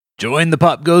Join the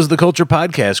Pop Goes the Culture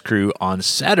podcast crew on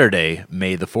Saturday,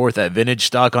 May the 4th at Vintage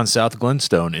Stock on South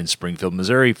Glenstone in Springfield,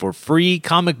 Missouri for free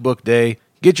comic book day.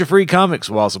 Get your free comics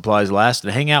while supplies last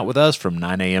and hang out with us from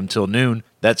 9 a.m. till noon.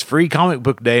 That's free comic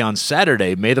book day on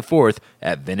Saturday, May the 4th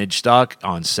at Vintage Stock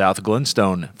on South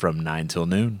Glenstone from 9 till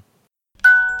noon.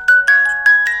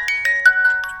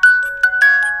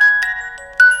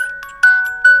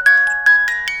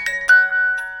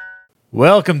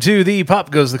 Welcome to the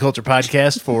Pop Goes the Culture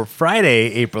podcast for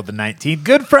Friday, April the 19th.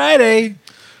 Good Friday!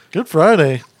 Good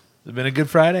Friday. Has it been a good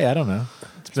Friday? I don't know.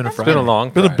 It's been a Friday. Been a long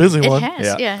Been a busy It one.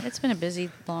 has, yeah. It's been a busy,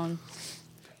 long.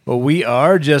 Well, we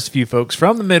are just a few folks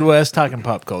from the Midwest talking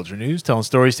pop culture news, telling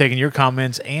stories, taking your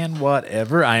comments, and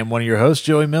whatever. I am one of your hosts,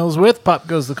 Joey Mills, with Pop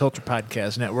Goes the Culture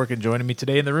Podcast Network, and joining me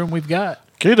today in the room, we've got...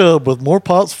 K-Dub with More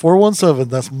Pops 417.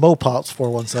 That's Mo Pops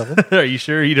 417. Are you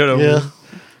sure you don't know? Yeah.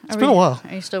 It's been a while.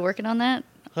 Are you still working on that?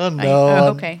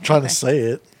 No, okay, I'm trying okay. to say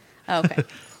it. Oh, okay.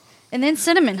 And then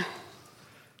Cinnamon.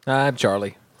 I'm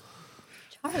Charlie.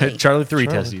 Charlie. Charlie 3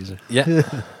 Charlie. test user.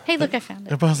 Yeah. Hey, look, I found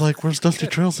it. Everybody's like, where's Dusty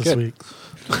Trails this Good. week?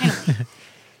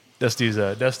 Dusty's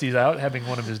out, having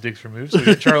one of his dicks removed, so we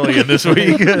got Charlie in this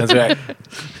week. That's right.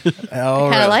 All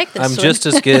I kind right. of like this I'm one. just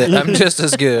as good. I'm just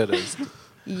as good as.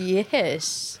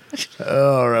 Yes.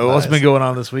 All right. Well, what's Nice. been going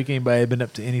on this week? Anybody been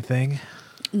up to anything?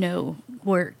 No,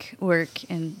 work,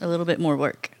 and a little bit more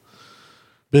work.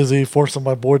 Busy forcing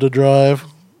my boy to drive.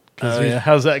 Oh, yeah.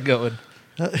 How's that going?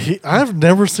 I've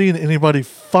never seen anybody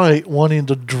fight wanting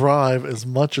to drive as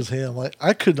much as him. Like,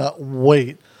 I could not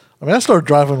wait. I mean, I started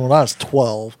driving when I was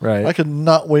 12. Right. I could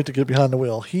not wait to get behind the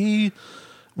wheel. He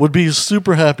would be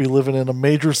super happy living in a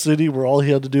major city where all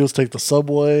he had to do is take the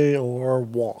subway or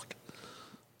walk.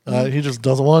 He just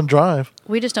doesn't want to drive.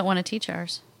 We just don't want to teach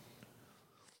ours.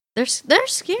 They're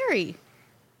scary.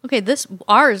 Okay,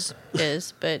 ours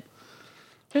is, but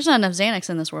there's not enough Xanax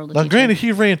in this world to Now, teach granted, them.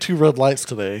 he ran 2 red lights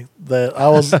today. That I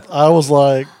was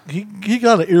like, he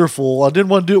got an earful. I didn't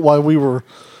want to do it while we were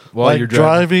While you're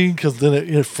driving because then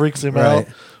it freaks him Right.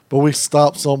 out. But we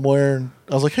stopped somewhere and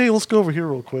I was like, hey, let's go over here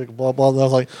real quick. Blah blah. And I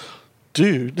was like,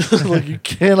 dude, like you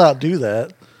cannot do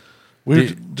that.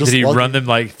 Did he lucky. run them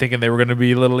like thinking they were going to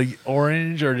be literally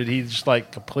orange, or did he just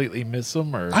like completely miss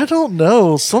them, or I don't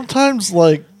know. Sometimes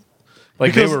like they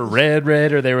because- were red,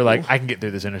 or they were like, I can get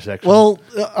through this intersection? Well,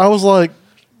 I was like,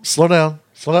 slow down.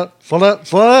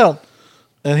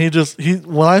 And he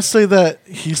when I say that,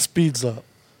 he speeds up.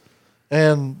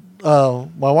 And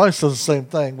my wife says the same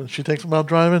thing. When she takes him out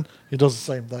driving, he does the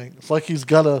same thing. It's like he's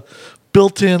got a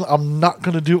built-in, I'm not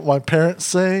going to do what my parents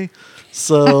say.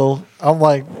 So I'm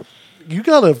like, you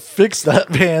got to fix that,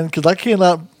 man, because I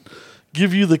cannot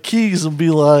give you the keys and be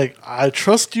like, I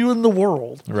trust you in the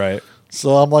world. right.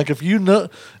 So I'm like, if you're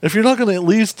not going to at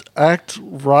least act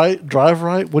right, drive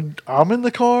right when I'm in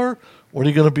the car, what are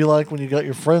you going to be like when you got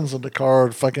your friends in the car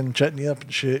fucking chatting you up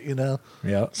and shit, you know?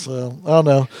 Yeah. So I don't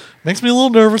know. Makes me a little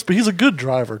nervous, but he's a good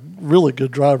driver, really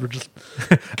good driver. Just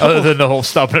Other than the whole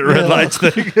stopping at red Yeah. lights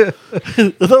thing.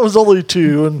 that was only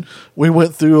 2, and we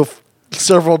went through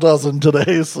several dozen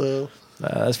today. So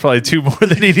That's probably 2 more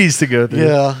than he needs to go through.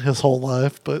 yeah, his whole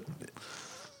life. But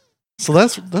so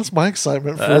that's my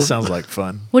excitement for. That sounds like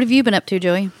fun. What have you been up to,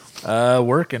 Joey?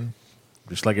 Working,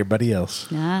 just like everybody else.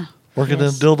 Nah. Working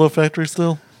Yes. in a dildo factory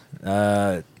still.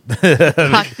 Pocket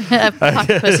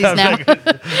pussies now.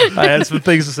 I had some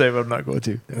things to say, but I'm not going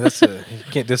to. You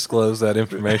can't disclose that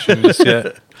information just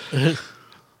yet.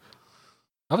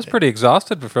 I was pretty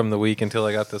exhausted from the week until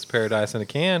I got this Paradise in a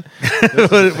Can. what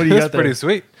do you It's got there? pretty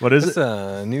sweet. What is it's it?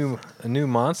 a new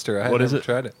monster. I What had is never it?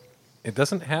 tried it. It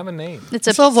doesn't have a name. It's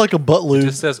It sounds like a butt It lube.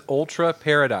 just says Ultra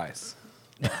Paradise.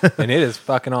 And it is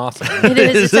fucking awesome. It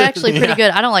is. It's actually pretty good.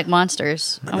 I don't like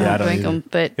monsters. I Yeah, I won't don't drink either. them,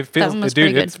 but It that feels, one was dude.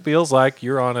 pretty It good. feels like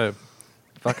you're on a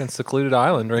fucking secluded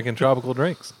island drinking tropical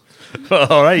drinks.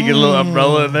 All right, you get a little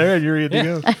umbrella in there, and you're ready to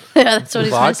go. Yeah, that's what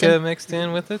he's Vodka missing. mixed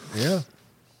in with it. Yeah.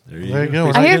 There There you go. We're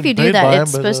I not hear if you getting do paid by that, him,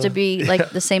 it's but, supposed to be like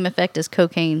the same effect as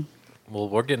cocaine. Well,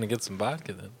 we're getting to get some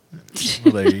vodka then.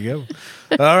 Well, there you go.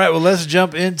 All right, well, let's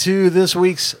jump into this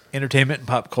week's entertainment and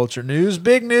pop culture news.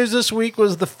 Big news this week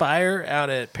was the fire out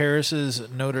at Paris's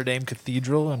Notre Dame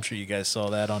Cathedral. I'm sure you guys saw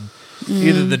that on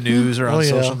either the news or on Oh, yeah.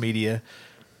 social media.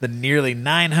 The nearly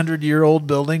 900-year-old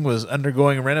building was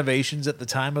undergoing renovations at the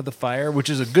time of the fire, which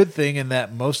is a good thing in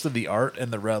that most of the art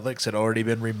and the relics had already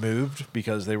been removed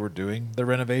because they were doing the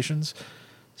renovations.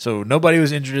 So nobody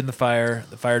was injured in the fire.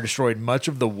 The fire destroyed much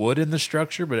of the wood in the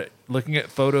structure, but looking at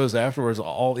photos afterwards,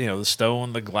 all the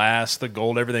stone, the glass, the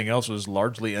gold, everything else was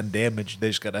largely undamaged. They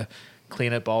just got to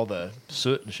clean up all the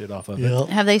soot and shit off of it. Yeah.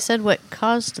 Have they said what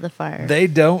caused the fire? They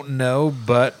don't know,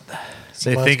 but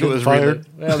They Somebody's think it getting was fired.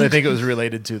 well, they think it was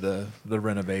related to the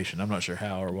renovation. I'm not sure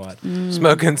how or what.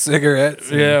 Smoking cigarettes.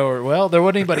 Yeah, or well, there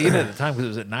wasn't anybody in it at the time because it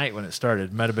was at night when it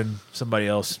started. It might have been somebody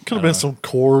else. Could have been some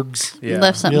cords. Yeah.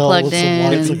 Left something Yeah, plugged with some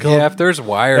lights in. and Yeah, if there's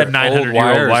wire, That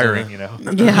 900-year-old wiring, you know.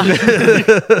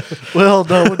 Yeah. Well,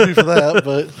 no, it wouldn't be for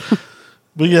that,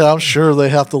 but yeah, I'm sure they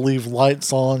have to leave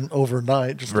lights on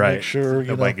overnight just to Right. make sure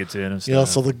Nobody gets in and stuff. Yeah,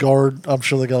 so the guard, I'm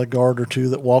sure they got a guard or two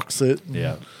that walks it. And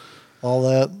Yeah. all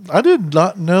that. I did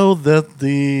not know that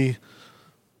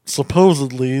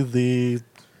supposedly the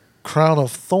crown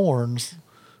of thorns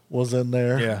was in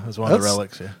there. Yeah, it was one of the That's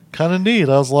relics, yeah. kind of neat.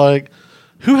 I was like,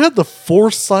 who had the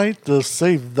foresight to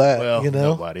save that? Well, you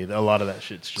know, nobody. A lot of that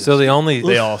shit's just... So the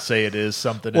they all say it is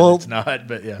something Well, and it's not,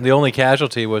 but yeah. only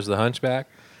casualty was the hunchback.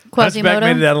 Hunchback made it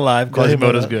Quasimodo. out alive. Yeah, he made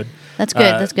Quasimodo's it. good. That's good.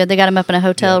 That's good. They got him up in a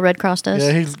hotel. yeah. Red Cross does.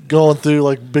 yeah, he's going through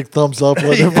like big thumbs up,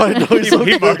 letting everybody know he's He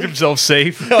okay. marked himself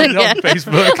safe on Yeah.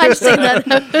 Facebook. I've seen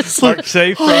that. Marked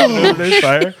safe from this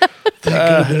fire.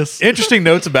 Thank goodness. Interesting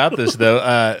notes about this,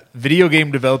 though. Video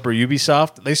game developer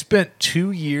Ubisoft, they spent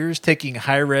 2 years taking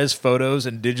high-res photos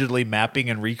and digitally mapping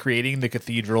and recreating the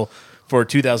cathedral for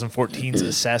 2014's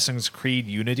Assassin's Creed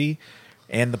Unity.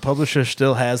 And the publisher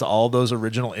still has all those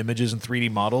original images and 3D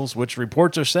models, which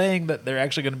reports are saying that they're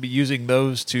actually going to be using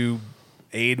those to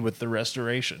aid with the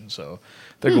restoration. So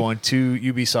they're going to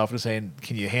Ubisoft and saying,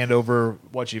 can you hand over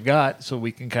what you've got so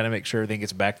we can kind of make sure everything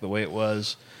gets back the way it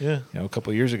was Yeah. a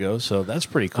couple of years ago. So that's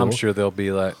pretty cool. I'm sure they'll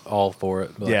be like all for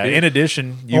it. But Yeah. In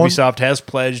addition, Ubisoft has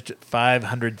pledged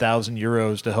 500,000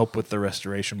 euros to help with the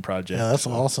restoration project. Yeah, that's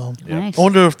awesome. Nice. I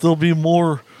wonder if there'll be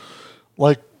more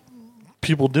like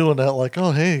people doing that. Like,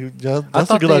 oh, hey, yeah, I that's a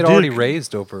thought good they had idea. already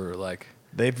raised over like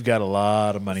They've got a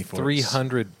lot of money for it.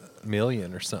 300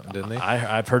 million or something, didn't they?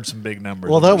 I've heard some big numbers.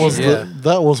 Well, that was Yeah.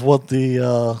 that was what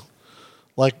the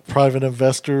like private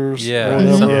investors Yeah, or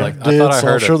whatever something like did. I thought I so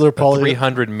heard I'm sure they're a probably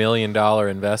 $300 million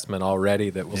investment already.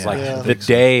 That was Yeah. like Yeah. the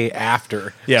day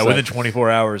after. Yeah, It's within like, 24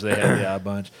 hours they had a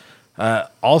bunch.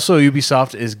 Also,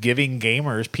 Ubisoft is giving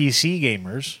gamers, PC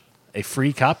gamers, a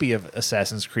free copy of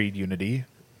Assassin's Creed Unity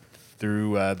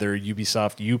through their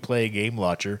Ubisoft Uplay game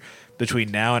launcher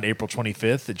between now and April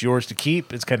 25th. It's yours to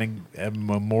keep. It's kind of a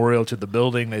memorial to the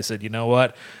building. They said, you know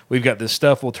what? We've got this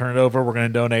stuff. We'll turn it over. We're going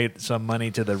to donate some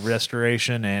money to the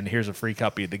restoration, and here's a free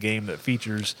copy of the game that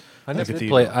features I the never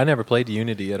cathedral. I never played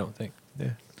Unity. I don't think. Yeah.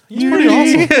 it's pretty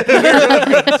awesome.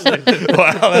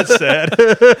 Wow, that's sad. Oh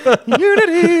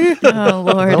That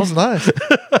Lord. was nice.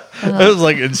 That was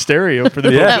like in stereo for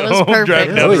the Yeah. folks That at was home perfect.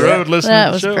 driving down the Oh, yeah. road listening That to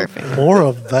the was show. perfect. More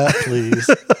of that, please.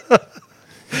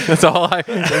 That's all I.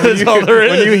 That's all there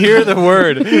is. When you hear the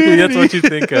word, that's what you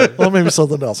think of. Well, maybe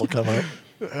something else will come up.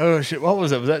 Oh shit! What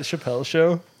was it? Was that Chappelle's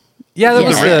show? Yeah, that Yeah.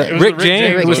 was, It was the Rick Rick James.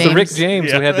 James It was the one. Rick James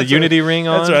Yeah, who had the that's Unity ring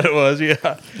on. That's what it was.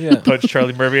 Yeah. Yeah. Punch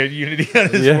Charlie Murphy had Unity on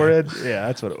his Yeah. forehead. Yeah,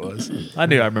 that's what it was. I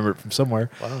knew I remember it from somewhere.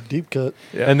 Wow, deep cut.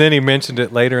 Yeah. And then he mentioned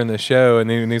it later in the show, and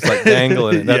then he's like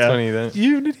dangling it. That's Yeah. when he then.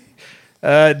 Unity.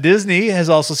 Disney has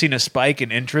also seen a spike in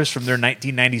interest from their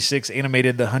 1996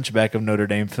 animated The Hunchback of Notre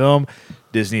Dame film.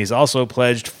 Disney has also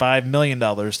pledged $5 million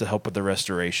to help with the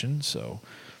restoration. So,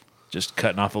 just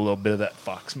cutting off a little bit of that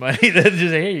Fox money. Then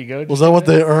just here you go. Was that what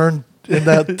they earned in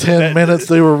that 10 minutes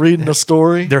they were reading the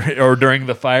story? Or during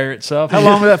the fire itself? How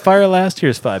long did that fire last?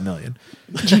 Here's $5 million.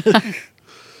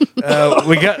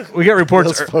 We got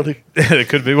reports. That's funny. It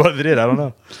could be what they did. I don't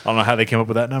know. I don't know how they came up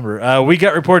with that number. We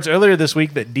got reports earlier this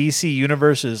week that DC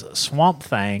Universe's Swamp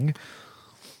Thing,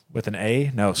 with an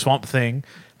A, no, Swamp Thing,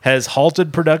 has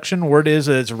halted production. Word is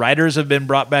that its writers have been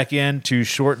brought back in to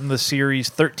shorten the series'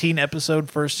 13-episode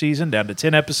first season down to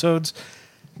 10 episodes.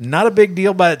 Not a big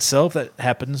deal by itself. That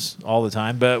happens all the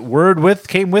time. But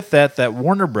came with that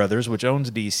Warner Brothers, which owns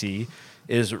DC,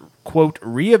 is, quote,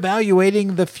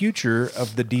 reevaluating the future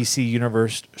of the DC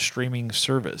Universe streaming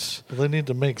service. Well, they need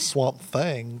to make Swamp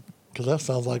Thing because that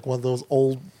sounds like one of those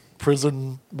old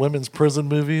women's prison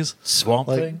movies. Swamp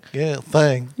Like, Thing? yeah,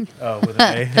 Thing. Oh, with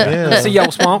an A. Yeah. See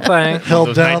your swamp thing. held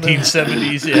Those down in,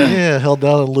 1970s, yeah. yeah, held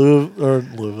down in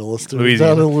Louisville. Let's do it.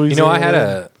 Louisiana. Down in Louisiana. You know, I had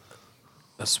a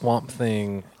swamp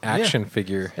thing action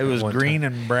figure. It was one green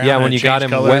time. and brown. Yeah, when and you got changed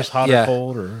him colors, wet- hot yeah. or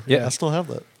cold, or Yeah, I still have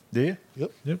that. do you?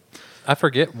 Yep. Yep. I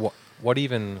forget what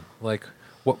even like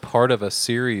what part of a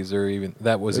series or even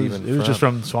that was It even. was just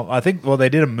from Swamp. I think. Well, they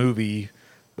did a movie,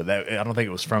 but I don't think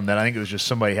it was from that. I think it was just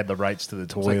somebody had the rights to the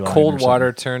toy line. like or cold something.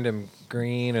 water turned him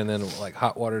green, and then like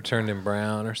hot water turned him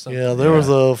brown or something. Yeah, there was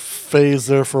a phase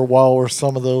there for a while where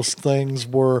some of those things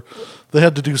were they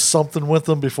had to do something with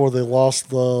them before they lost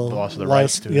the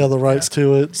rights to it. Yeah, the rights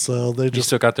to it. So they You just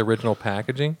still got the original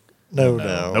packaging. no.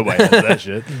 Nobody has that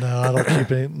shit. No, I don't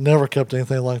keep any. Never kept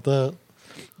anything like that.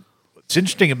 What's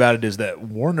interesting about it is that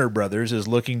Warner Brothers is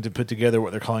looking to put together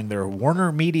what they're calling their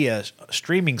Warner Media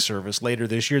streaming service later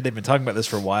this year. They've been talking about this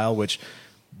for a while, which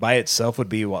by itself would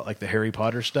be like the Harry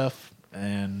Potter stuff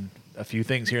and a few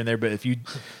things here and there. But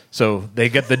so they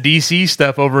got the DC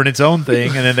stuff over in its own thing,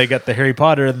 and then they got the Harry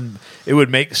Potter, and it would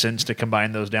make sense to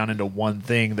combine those down into one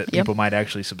thing that people might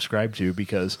actually subscribe to,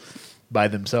 because by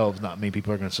themselves, not many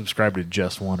people are going to subscribe to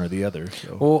just one or the other.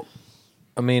 So. Well,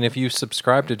 I mean, if you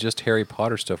subscribe to just Harry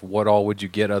Potter stuff, what all would you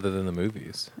get other than the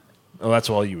movies? Oh, that's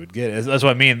all you would get. That's what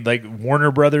I mean. Like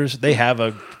Warner Brothers, they have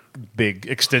a big,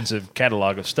 extensive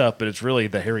catalog of stuff, but it's really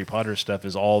the Harry Potter stuff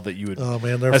is all that you would. Oh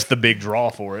man, that's the big draw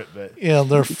for it. But yeah,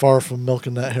 they're far from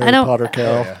milking that Harry Potter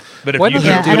cow. yeah. But if Why you don't do,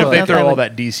 they if do they that? throw all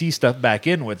that DC stuff back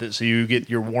in with it, so you get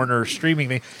your Warner streaming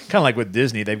thing, kind of like with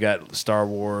Disney, they've got Star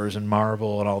Wars and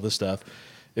Marvel and all this stuff.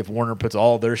 If Warner puts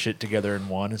all their shit together in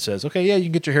one and says, "Okay, yeah, you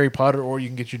can get your Harry Potter, or you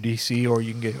can get your DC, or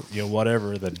you can get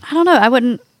whatever," then I don't know. I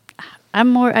wouldn't.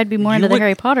 I'd be more into the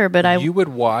Harry Potter, but you would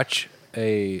watch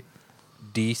a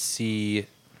DC,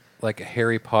 like a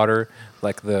Harry Potter,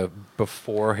 like the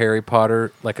before Harry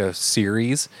Potter, like a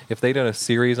series. If they done a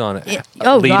series on it,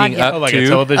 leading up like to a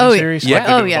television series, yeah. Like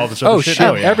they do with all this other shit.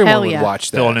 Shit, everyone Hell would yeah.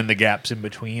 watch that. filling in the gaps in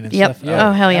between and Yep. stuff.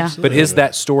 Oh, hell yeah. But is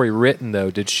that story written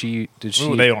though? Did she?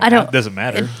 Ooh, they don't. I don't- It doesn't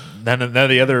matter. None of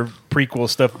the other prequel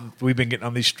stuff we've been getting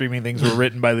on these streaming things were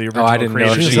written by the original I didn't know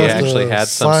creators. she She has actually to had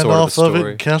some sign sort of a off of it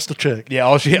story. and cast a check. Yeah,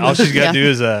 all she's got to Yeah. do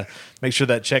is make sure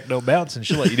that check don't bounce, and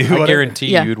she'll let you do I whatever. guarantee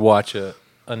Yeah. you'd watch a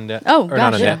net, Oh, or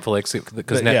not a gosh, yeah. Netflix,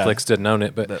 because But, yeah. Netflix didn't own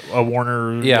it, but A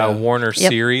Warner. a Warner Yep.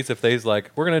 series. If they's like,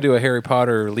 we're gonna do a Harry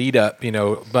Potter lead up,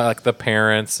 by like the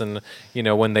parents and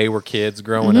when they were kids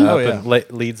growing up, Oh, yeah. and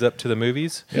leads up to the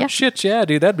movies. Yeah. Shit, yeah,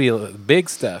 dude, that'd be big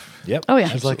stuff. Yep. Oh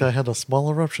yeah. It's like I had a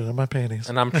small eruption in my panties.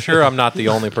 And I'm sure I'm not the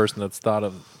only person that's thought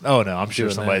of. Oh no, I'm sure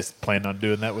Doing somebody's planning on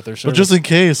doing that with their But service. just in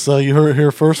case, you heard it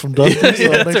here first from Dustin.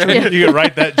 So make sure you can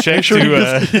write that check sure you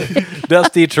to.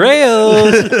 Dusty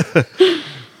Trails.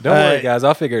 Don't worry, guys.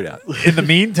 I'll figure it out. In the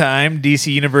meantime,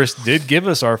 DC Universe did give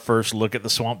us our first look at the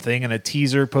Swamp Thing in a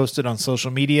teaser posted on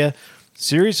social media.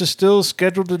 Series is still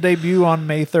scheduled to debut on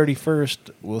May 31st.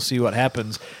 We'll see what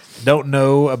happens. Don't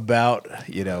know about,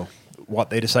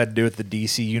 what they decide to do with the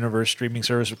DC Universe streaming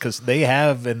service, because they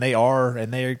are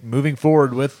moving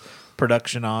forward with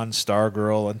production on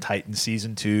Stargirl and Titan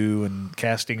Season 2 and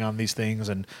casting on these things,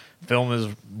 and film is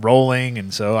rolling.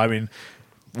 And so, I mean,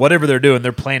 whatever they're doing,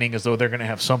 they're planning as though they're going to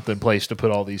have something in place to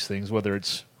put all these things, whether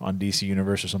it's on DC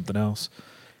Universe or something else.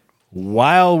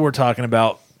 While we're talking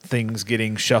about things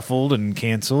getting shuffled and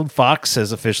canceled, Fox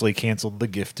has officially canceled The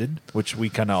Gifted, which we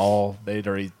kind of they'd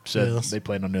already said Yes. they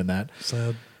planned on doing that.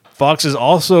 sad. Fox has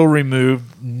also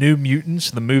removed New Mutants,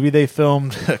 the movie they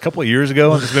filmed a couple of years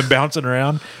ago and it's been bouncing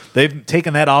around. They've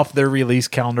taken that off their release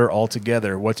calendar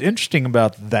altogether. What's interesting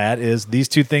about that is these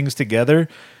two things together,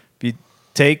 if you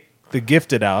take The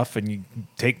Gifted off and you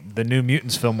take the New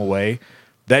Mutants film away,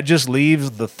 that just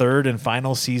leaves the third and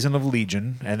final season of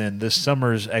Legion and then this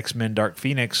summer's X-Men Dark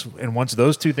Phoenix. And once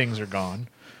those two things are gone,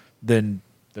 then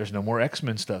there's no more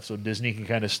X-Men stuff. So Disney can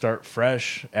kind of start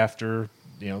fresh after,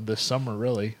 this summer,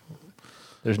 really.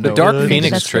 There's The no Dark Good. Phoenix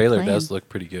That's the trailer plan. does look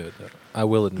pretty good. I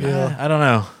will admit. Yeah. I don't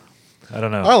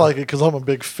know. I like it because I'm a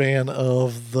big fan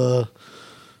of the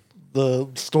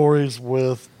stories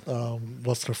with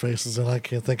what's their faces, and I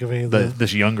can't think of any of them.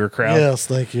 this younger crowd. Yes,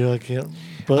 thank you. I can't.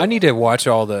 But I need to watch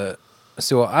all the.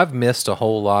 So I've missed a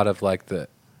whole lot of like the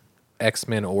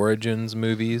X-Men Origins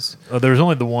movies. There was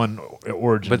only the one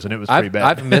Origins, and it was pretty bad.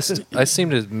 I've missed. I seem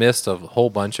to have missed a whole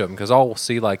bunch of them because I'll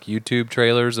see like YouTube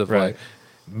trailers of Right. like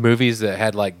movies that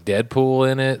had like Deadpool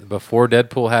in it before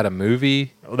Deadpool had a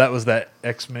movie. Well, that was that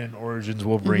X-Men Origins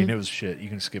Wolverine. It was shit. You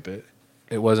can skip it.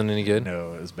 It wasn't any good.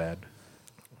 No, it was bad.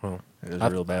 Oh. It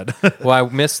was real bad. Well, I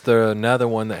missed another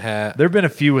one that had. There have been a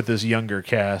few with this younger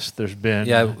cast. There's been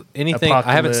Anything. I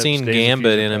haven't Apocalypse, seen Days of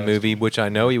Gambit Future in a Past. movie, which I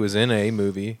know he was in a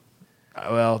movie.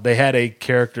 Well, they had a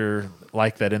character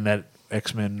like that in that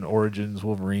X-Men Origins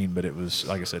Wolverine, but it was,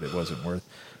 like I said, it wasn't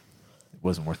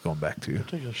worth going back to.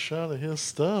 take a shot of his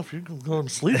stuff. You can go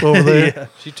and sleep over there.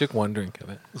 She took one drink of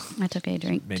it. I took a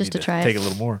drink Maybe just to try take it. a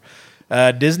little more.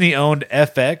 Disney owned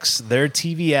FX, their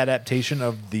TV adaptation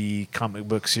of the comic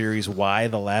book series Y: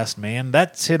 The Last Man.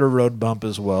 That's hit a road bump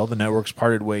as well. The network's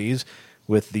parted ways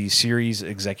with the series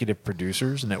executive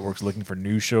producers. The network's looking for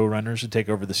new showrunners to take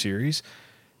over the series.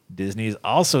 Disney has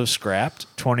also scrapped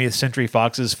 20th Century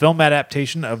Fox's film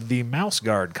adaptation of the Mouse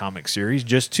Guard comic series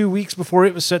just 2 weeks before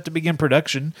it was set to begin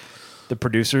production. The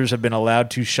producers have been allowed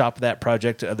to shop that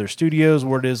project to other studios.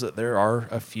 Word is that there are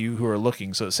a few who are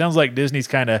looking. So it sounds like Disney's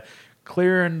kind of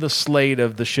clearing the slate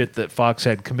of the shit that Fox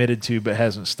had committed to but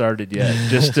hasn't started yet.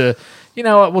 Just to, you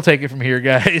know what, we'll take it from here,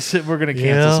 guys. We're going to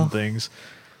cancel some things.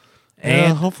 And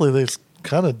And hopefully they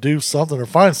kind of do something or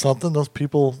find something. Those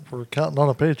people were counting on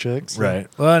a paycheck. So. right.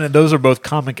 Well, and those are both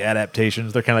comic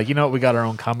adaptations. They're kind of like, you know what, we got our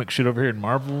own comic shit over here in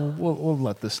Marvel. We'll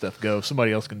let this stuff go.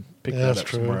 Somebody else can pick that that's up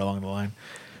true. somewhere along the line.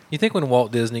 You think when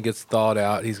Walt Disney gets thawed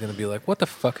out, he's going to be like, "What the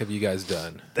fuck have you guys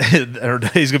done?" Or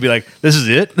he's gonna be like, "This is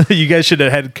it. You guys should have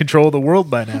had control of the world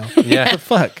by now." Yeah. What the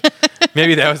fuck?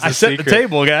 Maybe that was the I set secret. the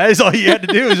table, guys. All you had to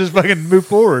do was just fucking move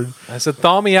forward. I said,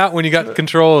 "Thaw me out when you got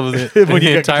control of the When you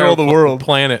got entire control of the world.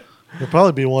 planet." You'll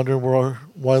probably be wondering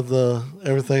why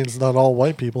everything's not all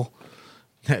white people.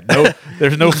 No,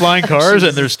 there's no flying cars,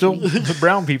 and there's still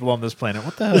brown people on this planet.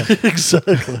 What the hell?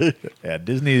 Exactly. Yeah,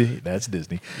 Disney. That's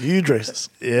Disney. Huge racist.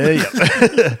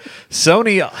 Yeah.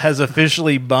 Sony has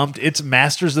officially bumped its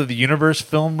Masters of the Universe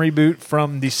film reboot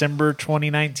from December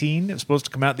 2019. It's supposed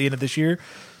to come out at the end of this year.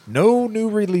 No new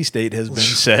release date has been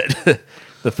set.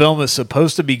 The film is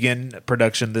supposed to begin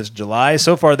production this July.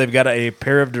 So far, they've got a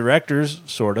pair of directors,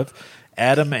 sort of.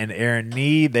 Adam and Aaron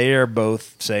Nee. They are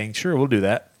both saying, sure, we'll do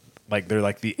that. Like they're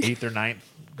like the 8th or 9th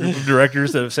group of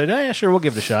directors that have said, yeah, sure, we'll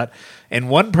give it a shot. And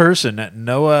one person,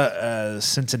 Noah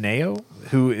Centineo,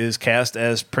 who is cast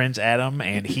as Prince Adam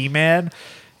and He-Man.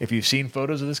 If you've seen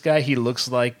photos of this guy, he looks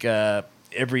like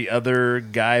every other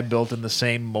guy built in the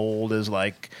same mold as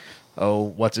like, oh,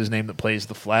 what's his name that plays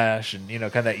the Flash? And, you know,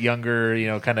 kind of that younger, you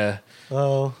know, kind of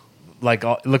Oh, like,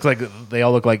 look like they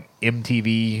all look like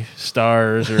MTV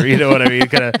stars or, you know what I mean?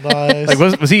 Kind of nice.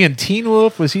 like, was he in Teen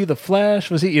Wolf? Was he the Flash?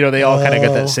 Was he, you know, they all kind of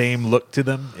got that same look to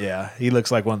them. Yeah, he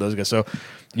looks like one of those guys. So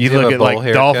you Does he have look a at like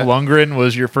bowl Dolph haircut? Lundgren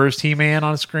was your first He-Man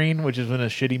on screen, which is in a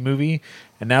shitty movie.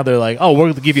 And now they're like, oh, we're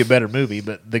going to give you a better movie,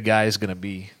 but the guy's going to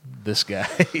be this guy.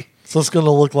 so it's going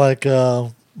to look like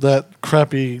that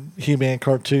crappy He-Man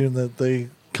cartoon that they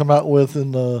come out with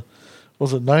in the,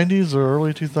 was it 90s or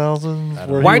early 2000s?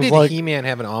 Where Why he was did like, He-Man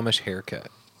have an Amish haircut?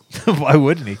 Why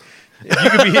wouldn't he?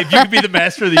 If you could be the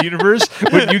master of the universe,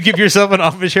 wouldn't you give yourself an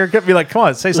Amish haircut and be like, come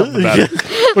on, say something about it?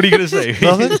 What are you going to say?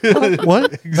 Nothing?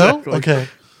 What? Exactly. No? Okay.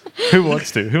 Who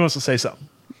wants to? Who wants to say something?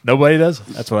 Nobody does?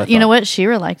 That's what I thought. You know what?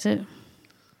 Shira liked it.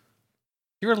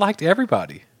 You were liked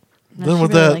everybody. No, Then she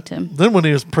with really that, liked him. then when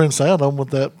he was Prince Adam with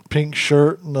that pink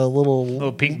shirt and a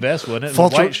Little pink vest, wasn't it?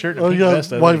 falter- White shirt and a pink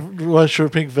vest. I think, white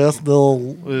shirt, pink vest. They'll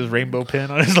with his rainbow pin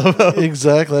on his logo.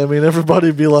 exactly. I mean, everybody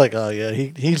would be like, "Oh yeah,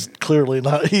 he's clearly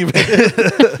not He-Man."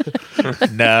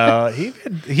 No,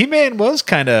 He-Man was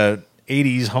kind of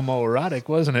 80s homoerotic,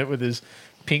 wasn't it? With his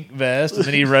pink vest, and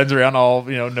then he runs around all,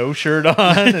 you know, no shirt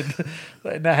on.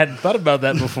 And I hadn't thought about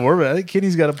that before, but I think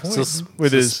Kenny's got a point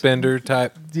with his Suspender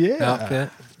type yeah outfit.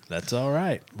 That's all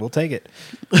right. We'll take it.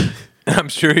 I'm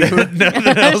sure you would. Nothing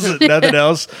else. Nothing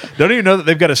else. Don't even know that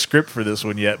they've got a script for this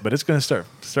one yet, but it's going to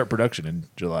start production in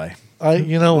July.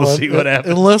 You know We'll what? see what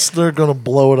happens. Unless they're going to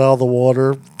blow it out of the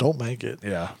water, don't make it.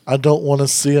 Yeah. I don't want to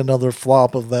see another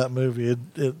flop of that movie.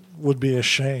 It would be a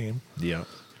shame. Yeah.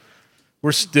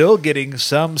 We're still getting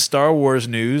some Star Wars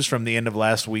news from the end of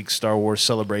last week's Star Wars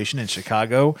celebration in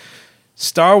Chicago.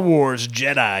 Star Wars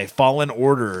Jedi Fallen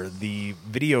Order, the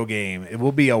video game, it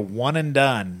will be a one and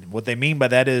done. What they mean by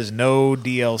that is no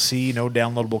DLC, no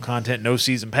downloadable content, no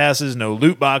season passes, no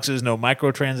loot boxes, no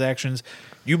microtransactions.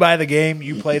 You buy the game,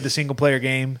 you play the single player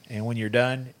game, and when you're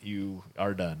done, you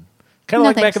are done. Kind of No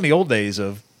like back thanks. in the old days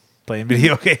of playing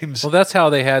video games. Well, that's how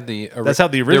they had the. That's how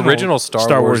the original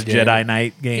Star Wars game. Jedi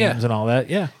Knight games Yeah. and all that.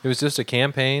 Yeah. It was just a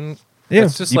campaign. Yeah,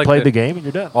 It's just you like played the game and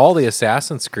you're done. All the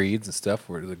Assassin's Creeds and stuff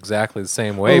were exactly the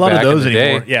same way A lot back of those in the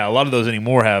anymore, day. yeah, a lot of those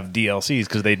anymore have DLCs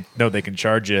because they know they can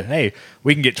charge you. Hey,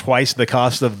 we can get twice the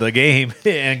cost of the game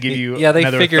and give you. Yeah, they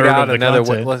another figured third out of the another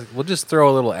way. content. We'll just throw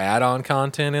a little add-on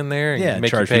content in there and Yeah, make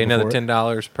you charge pay people another for it.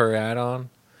 $10 per add-on,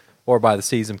 or buy the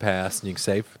season pass and you can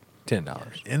save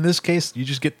 $10. In this case, you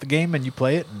just get the game and you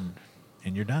play it,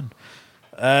 and you're done.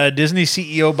 Disney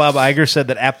CEO Bob Iger said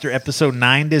that after Episode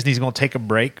 9, Disney's going to take a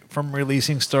break from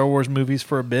releasing Star Wars movies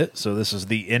for a bit. So this is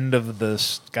the end of the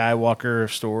Skywalker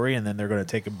story, and then they're going to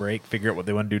take a break, figure out what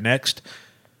they want to do next.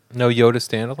 No Yoda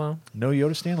standalone. No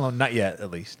Yoda standalone, not yet, at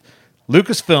least.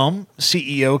 Lucasfilm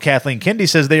CEO Kathleen Kennedy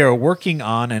says they are working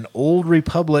on an Old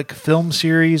Republic film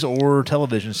series or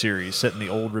television series set in the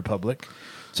Old Republic.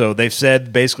 So they've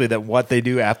said basically that what they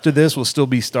do after this will still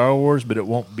be Star Wars, but it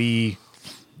won't be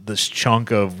this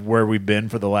chunk of where we've been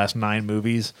for the last 9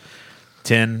 movies,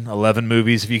 10, 11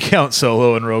 movies if you count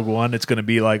Solo and Rogue One. It's going to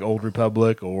be like Old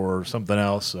Republic or something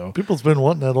else. So People's been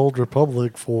wanting that Old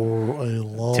Republic for a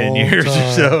long 10 years time.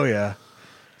 or so, yeah.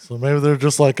 So maybe they're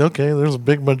just like, okay, there's a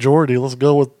big majority. Let's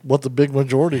go with what the big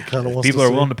majority kind of wants People to are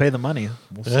see. willing to pay the money.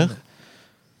 We'll Yeah. send it.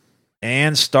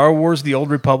 And Star Wars The Old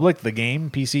Republic, the game,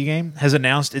 PC game, has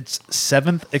announced its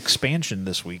 7th expansion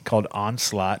this week called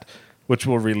Onslaught, which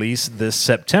will release this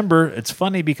September. It's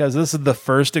funny because this is the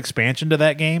first expansion to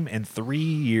that game in 3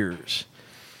 years.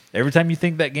 Every time you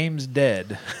think that game's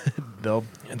dead,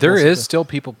 There is still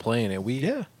people playing it. We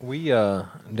Yeah.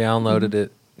 downloaded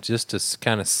it just to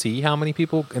kind of see how many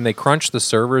people, and they crunch the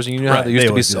servers. You know how Right, there used they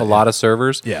to always do be a that, lot yeah. of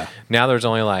servers. Yeah. Now there's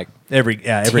only like every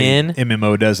 10?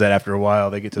 MMO does that after a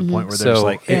while. They get to the point where they're just so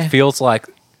like, it feels like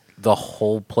the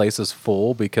whole place is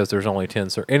full because there's only 10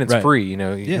 servers, and it's Right. free. You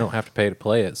know, you Yeah. don't have to pay to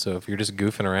play it. So if you're just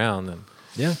goofing around, then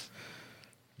yeah.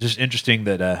 Just interesting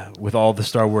that with all the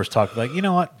Star Wars talk, like, you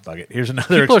know what? Fuck it. Here's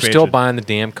another people are expansion. still buying the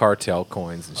damn cartel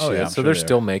coins and shit. Oh, yeah, I'm so sure they're they are.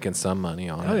 still making some money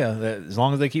on Oh, it. yeah. As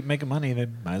long as they keep making money, they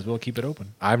might as well keep it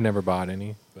open. I've never bought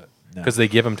any, but No. because they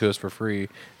give them to us for free.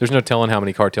 There's no telling how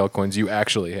many cartel coins you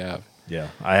actually have. Yeah,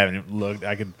 I haven't even looked.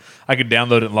 I could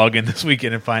download it and log in this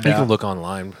weekend and find You out. can look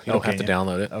online. You don't Okay, have to yeah.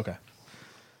 download it. Okay.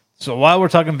 So while we're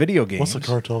talking video games, What's a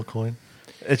cartel coin?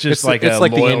 it's just like it's a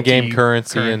like the loyalty in-game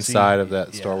currency inside of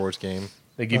that Yeah. Star Wars game.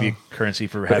 They give you currency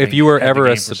for But having. if you were had the ever a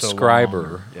game for so long.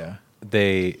 subscriber, yeah,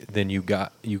 then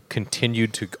you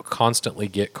continued to constantly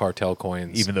get cartel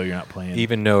coins, even though you're not playing,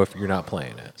 even though if you're not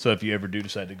playing it. so if you ever do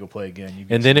decide to go play again, you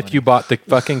get And then some if you money bought the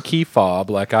fucking key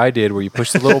fob like I did, where you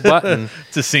push the little button,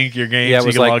 to sync your game, yeah, so it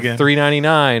was you can like log in.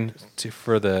 $3.99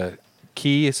 for the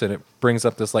keys, and it brings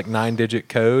up this like 9-digit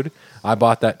code. I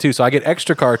bought that too, so I get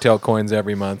extra cartel coins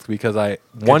every month because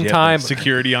one You have time the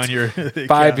security on your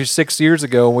 5 or 6 years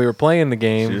ago when we were playing the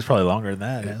game, It's probably longer than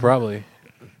that. it yeah. probably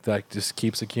like just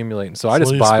keeps accumulating. So I So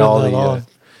just you buy spend all that the. on?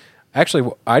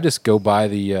 Actually, I just go buy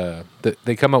the.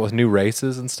 They come up with new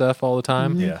races and stuff all the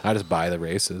time. Yeah. I just buy the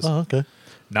races. Oh, okay.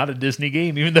 Not a Disney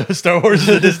game, even though Star Wars is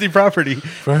a Disney property.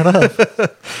 Fair enough.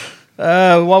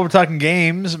 While we're talking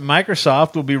games,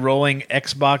 Microsoft will be rolling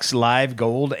Xbox Live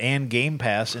Gold and Game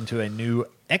Pass into a new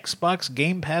Xbox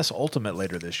Game Pass Ultimate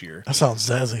later this year. That sounds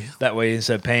zazzy. That way,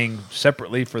 instead of paying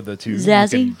separately for the two,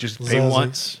 Zazzy? you can just pay Zazzy.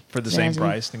 once for the same Zazzy.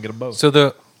 price and get them both.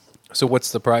 So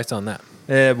what's the price on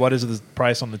that? What is the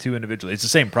price on the two individually? It's the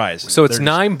same price. So it's They're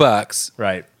just- $9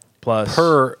 right plus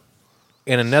per,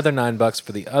 and another $9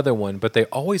 for the other one. But they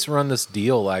always run this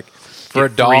deal like for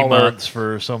get $1 3 months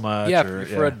for so much. Yeah, or,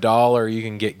 for $1 you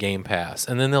can get Game Pass,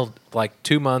 and then they'll like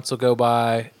 2 months will go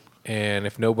by, and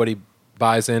if nobody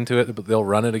buys into it, they'll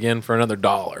run it again for another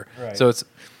 $1. Right. So it's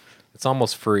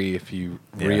almost free if you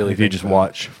Yeah, really if you think just about it.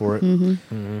 watch for it.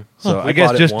 So We I guess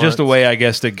bought it just a once. way, I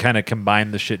guess, to kind of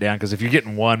combine the shit down. Because if you're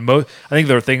getting one, I think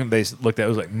the thing they looked at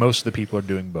was like most of the people are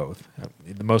doing both.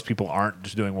 The most people aren't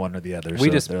just doing one or the other. We so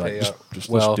just they're pay like, up. just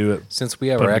well, let's do it. Since we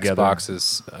have Put our 'em together.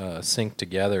 Xboxes synced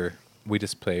together, we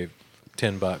just pay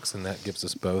 $10, and that gives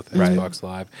us both Right. Xbox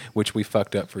Live, which we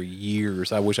fucked up for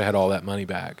years. I wish I had all that money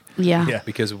back. Yeah. Yeah,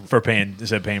 Because for paying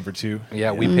instead of paying for two.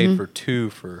 yeah, we paid for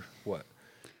 2 for what,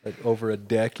 like over a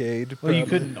decade. Well, you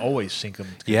probably? couldn't always sync them.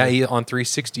 Yeah, on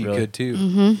 360 Really? you could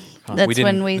too. That's we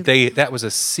didn't, when we. that was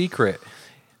a secret.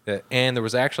 And there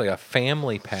was actually a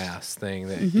family pass thing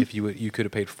that if you could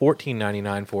have paid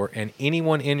 $14.99 for, and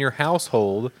anyone in your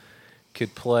household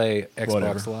could play Xbox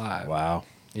Whatever. Live. Wow.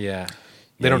 Yeah,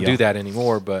 they Yeah, don't yeah. do that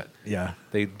anymore, but Yeah.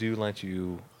 they do let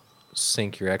you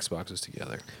sync your Xboxes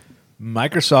together.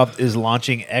 Microsoft is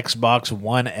launching Xbox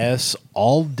One S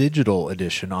All Digital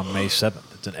Edition on May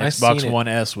 7th. It's an I've Xbox seen it. One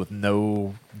S with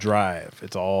no drive.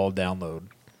 It's all download,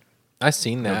 I've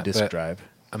seen no that, disk but drive.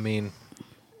 I mean,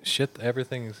 shit,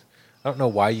 everything's. I don't know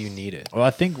why you need it. Well, I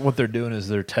think what they're doing is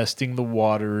they're testing the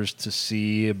waters to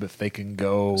see if they can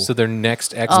go So their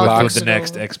next with Xbox the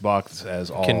next Xbox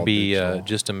as all can be digital.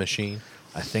 just a machine.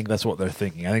 I think that's what they're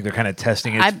thinking. I think they're kind of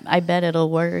testing it. I bet it'll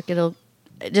work. It'll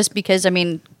just because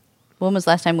when was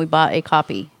the last time we bought a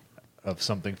copy? of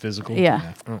something physical.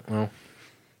 Yeah.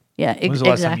 Yeah, When was the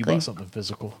last time you exactly. bought something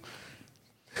physical?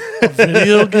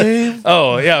 Video game?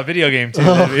 Oh yeah, a video game too.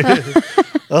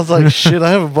 I was like, shit, I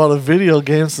haven't bought a video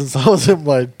game since I was in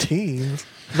my teens.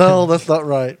 No, that's not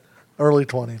right. Early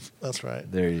 20s. That's right.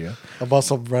 There you go. I bought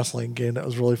some wrestling game that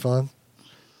was really fun.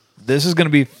 This is going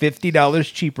to be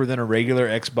 $50 cheaper than a regular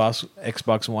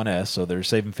Xbox One S, so they're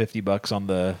saving $50 on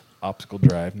the optical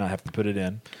drive, not have to put it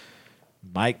in.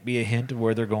 Might be a hint of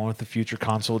where they're going with the future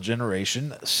console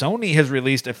generation. Sony has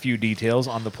released a few details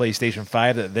on the PlayStation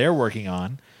 5 that they're working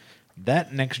on.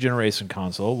 That next generation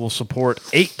console will support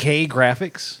 8K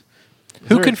graphics.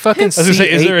 Who can fucking I was gonna see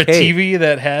say, is there a 8K? TV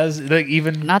that has like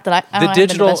even? Not that I The haven't been to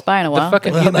digital, Best Buy in a while. the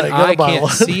fucking Well, human now you gotta eye buy can't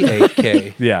one. see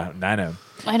 8K. Yeah, I know.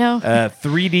 I know.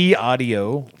 3D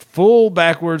audio, full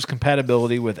backwards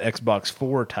compatibility with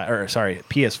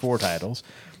PS4 titles,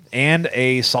 and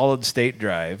a solid state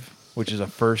drive, which is a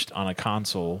first on a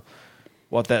console.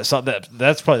 That's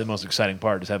probably the most exciting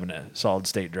part, is having a solid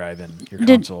state drive in your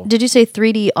console. Did you say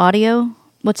 3D audio?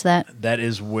 What's that? That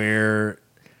is where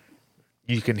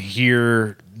you can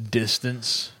hear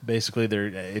distance. Basically,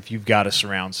 if you've got a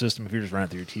surround system, if you're just running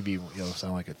through your TV, it'll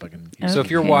sound like a fucking. So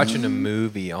if you're Okay. watching a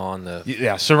movie on the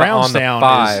surround on the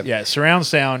sound. 5. Surround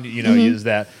sound. Is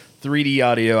that 3D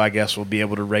audio? I guess will be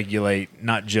able to regulate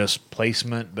not just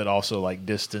placement, but also like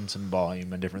distance and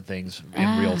volume and different things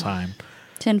in real time.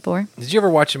 10-4. Did you ever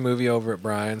watch a movie over at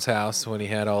Brian's house when he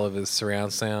had all of his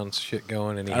surround sound shit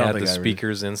going and he I don't had think the I ever-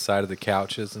 speakers inside of the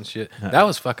couches and shit? That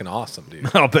was fucking awesome, dude.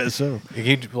 I'll bet so.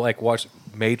 You'd like watch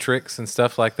Matrix and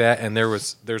stuff like that, and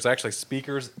there's actually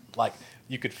speakers, like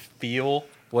you could feel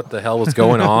what the hell was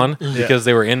going on because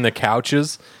they were in the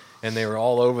couches and they were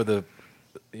all over the.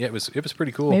 Yeah, it was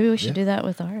pretty cool. Maybe we should do that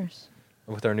with ours.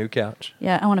 With our new couch.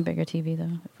 Yeah, I want a bigger TV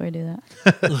though. If we do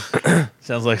that,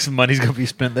 Sounds like some money's gonna be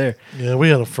spent there. Yeah, we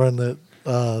had a friend that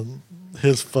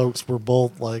his folks were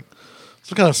both like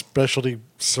some kind of specialty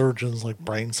surgeons, like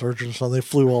brain surgeons. So they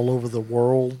flew all over the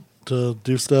world to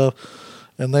do stuff,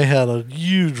 and they had a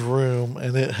huge room,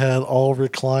 and it had all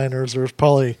recliners. There was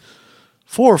probably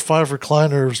 4 or 5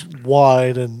 recliners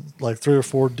wide and like 3 or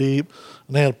 4 deep.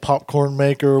 And they had a popcorn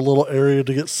maker, a little area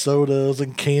to get sodas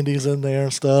and candies in there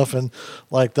and stuff. And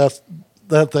like that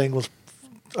thing was,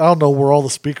 I don't know where all the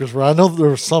speakers were. I know there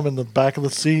were some in the back of the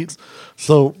seats.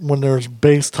 So when there's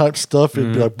bass type stuff,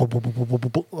 it'd be like boom, boom, boom, boom, boom,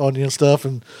 boom, boom, on you and stuff.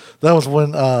 And that was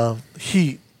when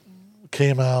Heat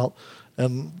came out,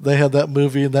 and they had that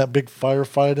movie and that big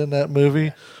firefight in that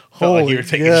movie. Felt like you were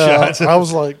taking shots. I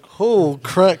was like, oh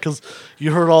crap, because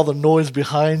you heard all the noise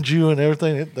behind you and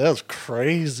everything. That was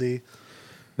crazy.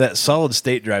 That solid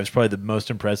state drive is probably the most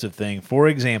impressive thing. For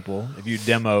example, if you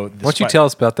demo, Why don't you tell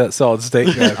us about that solid state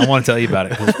drive? I want to tell you about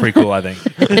it 'cause it's pretty cool. I think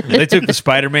they took the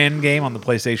Spider-Man game on the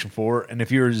PlayStation 4, and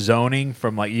if you're zoning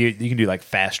from like you can do like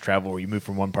fast travel where you move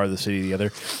from one part of the city to the other.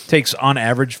 It takes on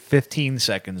average 15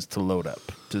 seconds to load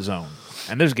up to zone,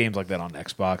 and there's games like that on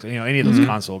Xbox. Any of those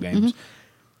console games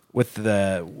with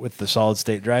the solid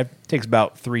state drive, it takes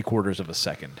about 3/4 of a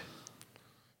second.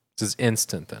 This is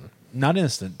instant then. Not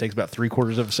instant. It takes about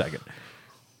 3/4 of a second.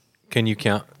 Can you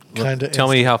count? Kinda Tell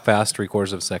me how fast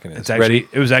 3/4 of a second is. It's actually, Ready?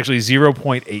 It was actually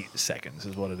 0.8 seconds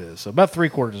is what it is. So about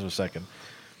 3/4 of a second.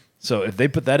 So if they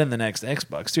put that in the next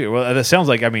Xbox too, well, that sounds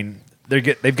like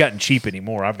they've gotten cheap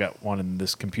anymore. I've got one in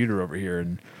this computer over here,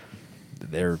 and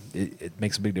it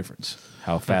makes a big difference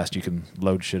how fast you can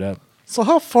load shit up. So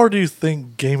how far do you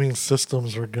think gaming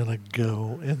systems are going to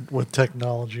go with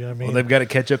technology? I mean, Well, they've got to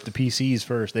catch up to PCs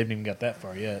first. They haven't even got that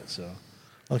far yet. So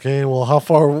okay, well, how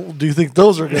far do you think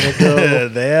those are going to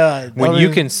go? When I you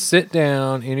mean- can sit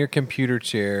down in your computer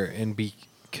chair and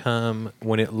become,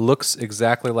 when it looks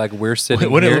exactly like we're sitting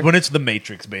here. when it's the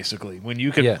Matrix, basically, when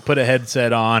you can Yeah. put a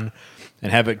headset on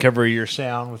and have it cover your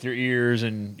sound with your ears,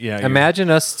 and Imagine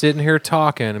us sitting here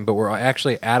talking, but we're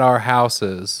actually at our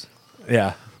houses.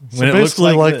 yeah. So When it looks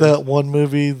basically, like this. that one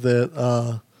movie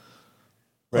that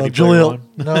Ready Player Juliet, One?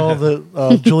 no,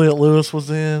 that Juliet Lewis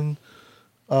was in,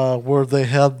 where they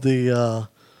had the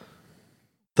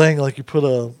thing like you put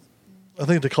I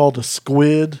think they called a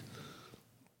squid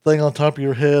thing on top of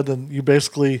your head, and you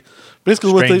basically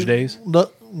Strange Days?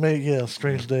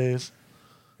 Strange Days.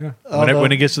 Yeah. I don't know.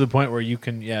 When it gets to the point where you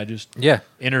can, just Yeah.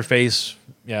 interface,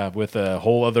 with a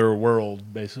whole other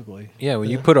world, basically. Yeah, when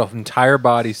you put an entire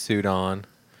bodysuit on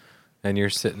and you're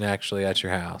sitting actually at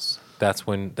your house, that's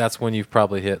when you've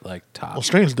probably hit like top. Well,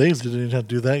 Strange Days didn't even have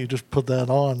to do that. You just put that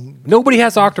on. Nobody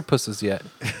has octopuses yet.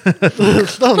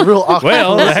 It's not a real awkward.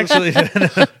 Well, actually,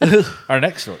 our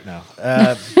next story now.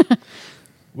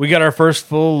 We got our first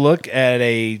full look at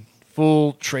a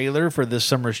full trailer for this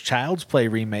summer's Child's Play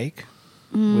remake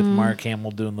with Mark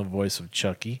Hamill doing the voice of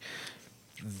Chucky.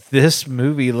 This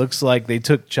movie looks like they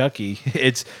took Chucky.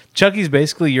 Chucky's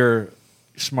basically your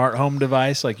smart home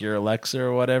device, like your Alexa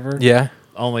or whatever. Yeah.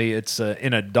 Only it's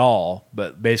in a doll,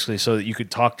 but basically so that you could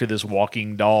talk to this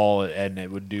walking doll and it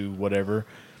would do whatever.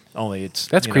 Only it's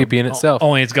That's creepy in itself.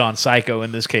 Only it's gone psycho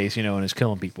in this case, and it's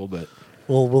killing people. But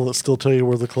Well, will it still tell you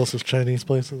where the closest Chinese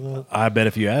place is at? I bet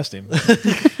if you asked him,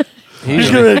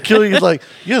 He's going to kill you. He's like,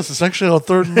 yes, it's actually on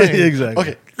 3rd and Main.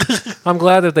 Exactly. Okay. I'm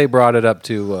glad that they brought it up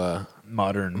to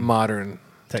modern modern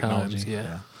technology. times.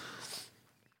 Yeah.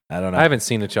 I don't know. I haven't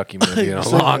seen a Chucky movie in a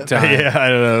Seen long it. time. Yeah, I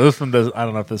don't know. This one does. I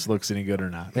don't know if this looks any good or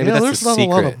not. Maybe Yeah, that's there's the not a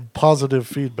lot secret. of positive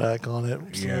feedback on it.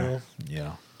 So.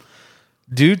 Yeah.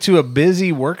 Due to a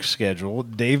busy work schedule,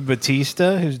 Dave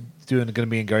Bautista, who's going to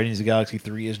be in Guardians of the Galaxy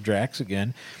 3 as Drax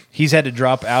again, he's had to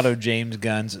drop out of James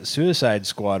Gunn's Suicide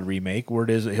Squad remake. Word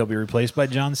is that he'll be replaced by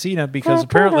John Cena because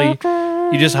apparently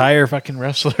you just hire fucking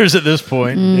wrestlers at this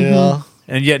point. Yeah.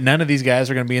 And yet none of these guys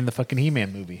are going to be in the fucking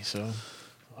He-Man movie. So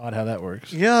odd how that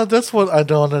works. Yeah, that's what I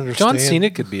don't understand. John Cena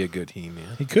could be a good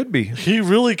He-Man. He could be. He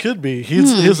really could be.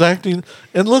 His acting,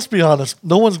 and let's be honest,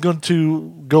 no one's going to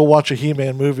go watch a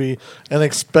He-Man movie and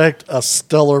expect a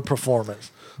stellar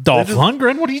performance. Dolph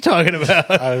Lundgren? What are you talking about?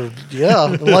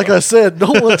 Like I said,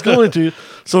 no one's going to.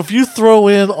 So if you throw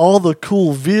in all the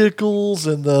cool vehicles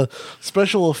and the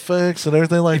special effects and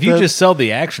everything like If you that, just sell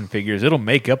the action figures, it'll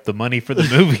make up the money for the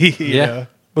movie. you Yeah. know?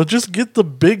 but just get the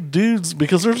big dudes,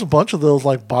 because there's a bunch of those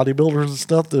like bodybuilders and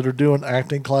stuff that are doing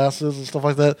acting classes and stuff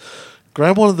like that.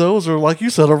 Grab one of those, or like you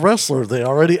said, a wrestler. They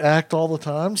already act all the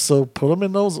time, so put them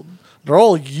in those. They're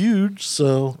all huge,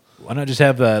 so Why not just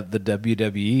have the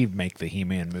WWE make the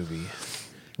He-Man movie?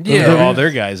 Yeah. Throw all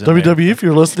their guys in there. WWE, if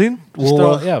you're listening, Just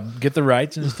we'll, throw, get the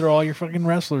rights and just throw all your fucking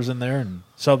wrestlers in there and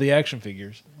sell the action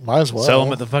figures. might as well Sell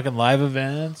them at the fucking live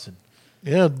events. And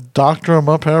Yeah, doctor them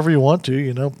up however you want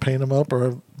to, paint them up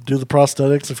or do the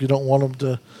prosthetics if you don't want them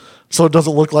to, so it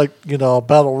doesn't look like, a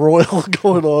battle royal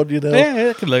going on, yeah,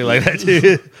 it could look like that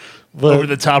too. But Over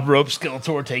the top rope,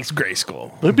 Skeletor takes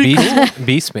Grayskull. it'd be cool.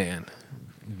 Beastman.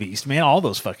 Beast Man, all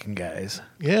those fucking guys.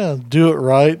 Yeah, do it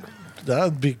right.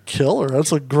 That'd be killer.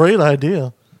 That's a great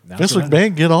idea. That's Vince what I-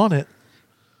 McMahon, get on it.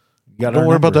 Gotta Don't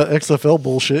worry about remember. that XFL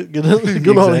bullshit. Get on a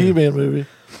Exactly. He-Man movie.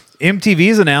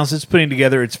 MTV's announced it's putting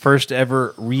together its first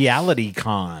ever Reality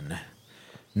Con.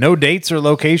 No dates or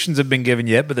locations have been given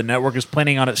yet, but the network is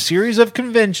planning on a series of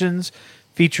conventions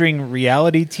featuring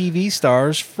reality TV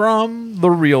stars from the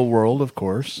real world, of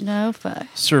course. No fuck.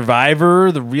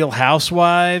 Survivor, The Real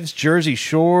Housewives, Jersey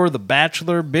Shore, The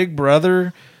Bachelor, Big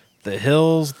Brother, The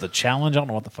Hills, The Challenge. I don't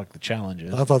know what the fuck The Challenge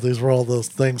is. I thought these were all those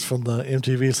things from the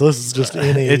MTV, so this is just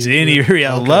any. It's any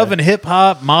reality. Okay. Love and Hip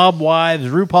Hop, Mob Wives,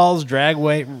 RuPaul's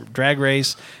Drag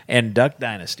Race, and Duck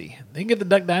Dynasty. They can get the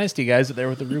Duck Dynasty guys that there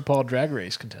with the RuPaul Drag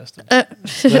Race contestant.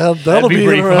 That'll be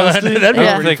pretty fun. interesting. That'd be I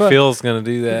Yeah. don't pretty think fun. Phil's going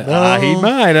to do that. He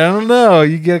might. I don't know.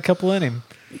 You get a couple in him.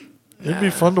 It'd be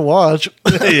fun to watch.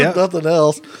 Yeah. Nothing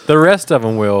else. The rest of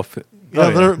them will. Yeah,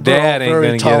 they're Dad all ain't very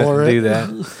going to get it, tolerant. do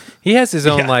that. He has his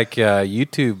own Yeah.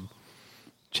 YouTube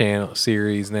channel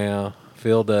series now.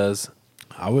 Phil does.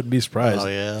 I wouldn't be surprised. Oh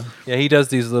yeah. Yeah, he does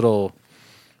these little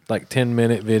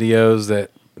 10-minute videos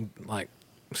that like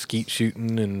skeet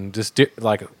shooting and just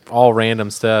all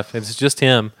random stuff. It's just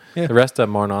him. Yeah. The rest of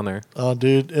them aren't on there. Oh,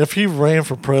 dude, if he ran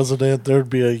for president, there'd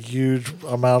be a huge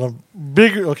amount of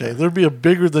bigger. Okay, there'd be a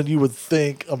bigger than you would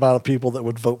think amount of people that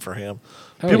would vote for him.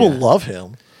 Oh, People yeah. love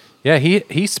him. Yeah,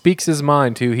 he speaks his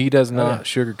mind too. He does not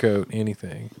sugarcoat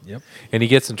anything. Yep. And he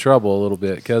gets in trouble a little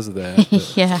bit because of that.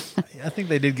 but Yeah. I think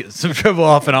they did get some trouble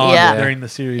off and on Yeah. during the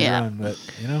series Yeah. run, but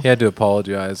he had to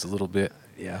apologize a little bit.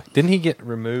 yeah. Didn't he get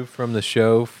removed from the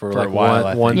show for a like while,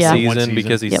 I one think. Yeah. season One season.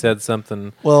 because he Yep. said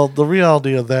something? Well, the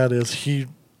reality of that is he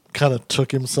kind of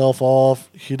took himself off.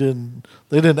 He didn't.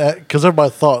 They didn't because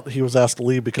everybody thought he was asked to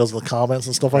leave because of the comments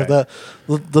and stuff like Right.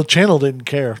 that. The channel didn't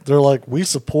care. They're like, we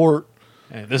support.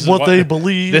 And this What they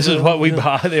believe, This is what we yeah.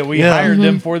 bought. We Yeah. hired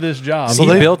them for this job. So he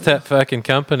they- built that fucking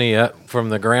company up from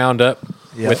the ground up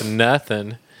Yep. with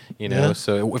nothing, Yeah.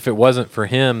 So if it wasn't for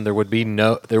him, there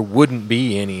wouldn't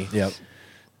be any Yep.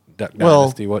 Duck Well,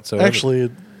 Dynasty whatsoever.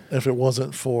 actually, if it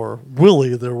wasn't for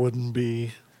Willie, there wouldn't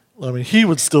be. I mean, he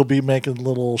would still be making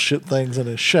little shit things in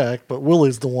his shack, but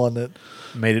Willie's the one that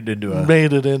Made it into a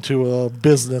made it into a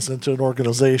business, into an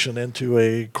organization, into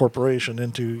a corporation,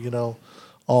 into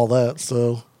all that.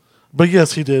 So, but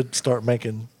yes, he did start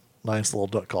making nice little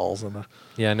duck calls and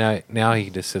yeah, now he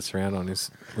just sits around on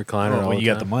his recliner all well, the you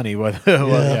got time. the money. Why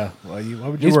Yeah. why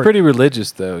would you He's work? pretty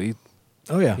religious though.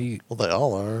 Oh yeah. well, they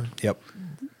all are. Yep.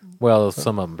 Well,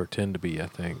 some of them pretend to be. I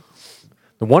think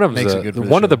the one of Makes it the good for the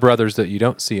one of show. the brothers that you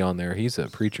don't see on there, he's a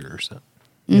preacher or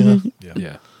something. Yeah,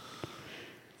 Yeah.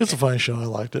 it's a funny show. I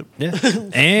liked it. Yeah.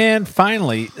 And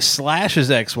finally, Slash's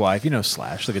ex-wife,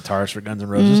 Slash, the guitarist for Guns N'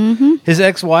 Roses. His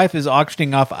ex-wife is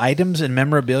auctioning off items and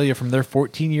memorabilia from their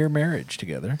 14-year marriage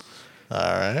together. All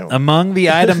right, Among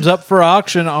the items up for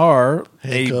auction are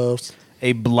handcuffs.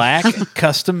 a black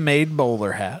custom-made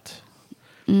bowler hat,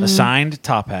 a signed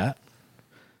top hat,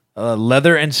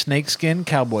 leather and snakeskin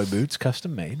cowboy boots,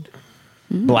 custom-made,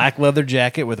 black leather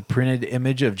jacket with a printed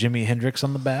image of Jimi Hendrix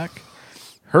on the back,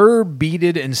 her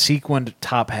beaded and sequined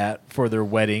top hat for their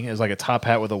wedding is like a top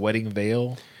hat with a wedding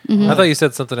veil. I thought you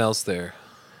said something else there.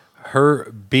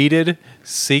 Her beaded,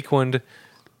 sequined,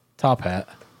 Top hat.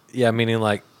 yeah, meaning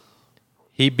like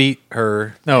He beat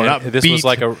her. No, and not this beat. was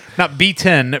like a not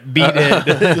B10.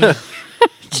 Beaded.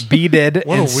 Beaded What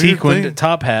a and weird sequined thing.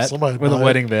 top hat Somebody with a buy it.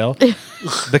 wedding veil.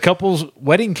 The couple's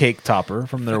wedding cake topper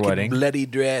from their wedding. bloody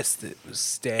dress that was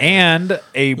stabbed. And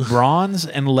a bronze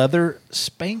and leather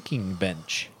spanking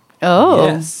bench. Oh.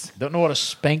 Yes. Don't know what a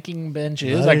spanking bench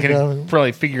is. No, I you can don't.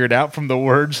 probably figure it out from the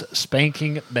words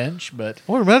spanking bench, but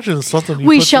I would imagine it's something you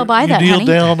We put shall buy you that, kneel honey.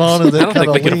 down on and I then don't kind think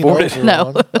of they can lean afford it. over No.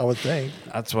 on, I would think.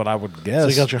 that's what I would So guess.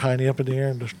 you got your hiney up in the air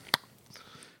and just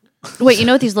Wait, you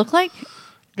know what these look like?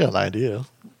 got an idea.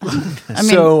 I mean,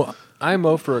 So I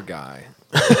mow for a guy.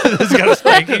 He's got a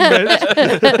spanking bench.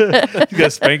 He's got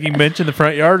a spanking bench in the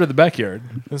front yard or the backyard.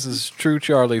 This is true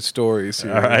Charlie stories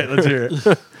here. All right, let's hear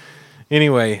it.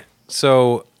 Anyway,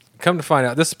 so come to find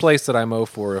out, this place that I mow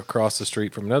for across the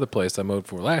street from another place I mowed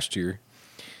for last year,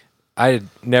 I had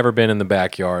never been in the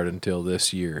backyard until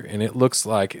this year. And it looks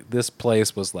like this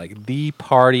place was like the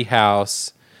party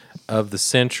house of the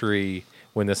century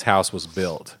when this house was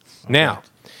built. Okay. Now,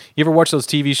 you ever watch those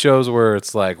TV shows where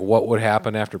it's like, what would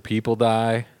happen after people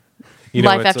die? You know,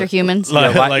 Life it's After a- Humans.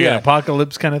 Like, like- like yeah. an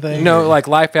apocalypse kind of thing? No, like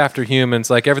Life After Humans,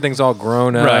 like everything's all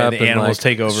grown up. Right, the and animals like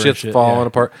take over and Shit's shit, falling yeah.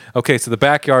 apart. Okay, so the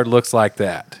backyard looks like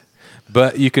that.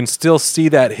 But you can still see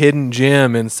that hidden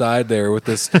gem inside there with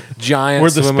this giant Where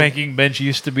the swimming- spanking bench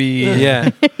used to be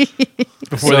Yeah.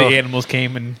 before So- the animals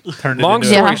came and turned it Long into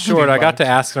story Yeah. short, I got to box.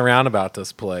 asking around about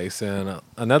this place, and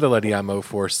another lady I mow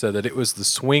for said that it was the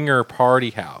swinger party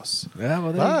house Yeah,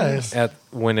 well, there you go. Nice. at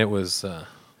when it was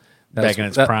Back in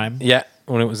its prime? Yeah,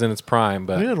 when it was in its prime.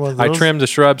 But We had one of I those. trimmed the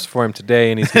shrubs for him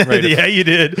today, and he's getting ready. To, Yeah, you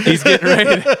did. he's getting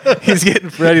ready. He's getting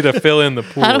ready to fill in the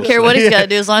pool. I don't care what he's got to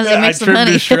do as long as he I makes some trimmed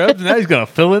money. his shrubs, now he's going to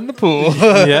fill in the pool.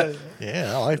 Yeah.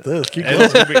 Yeah, I like this. Keep And going.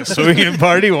 it's going to be a swinging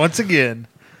party once again.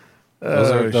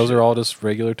 Those are all just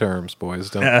regular terms, boys.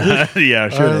 Don't. Yeah,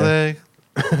 sure. Are they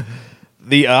are. they?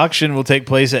 The auction will take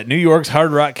place at New York's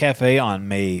Hard Rock Cafe on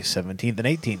May 17th and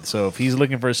 18th. So if he's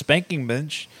looking for a spanking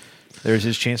bench, there's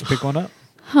his chance to pick one up.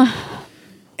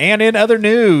 And in other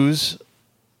news,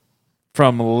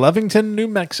 from Lovington, New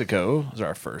Mexico, is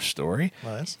our first story.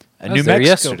 Nice. A I was there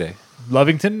yesterday.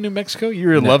 Lovington, New Mexico? You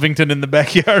were in Lovington in the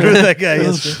backyard with that guy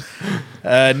yesterday.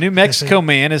 A New Mexico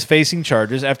man is facing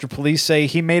charges after police say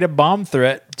he made a bomb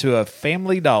threat to a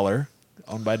Family Dollar,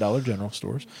 owned by Dollar General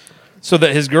stores, so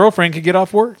that his girlfriend could get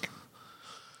off work.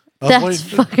 I was That's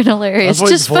waiting- fucking hilarious. I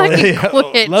was Just waiting fucking for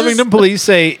quit. Lovington Just- police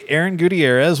say Aaron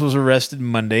Gutierrez was arrested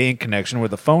Monday in connection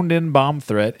with a phoned-in bomb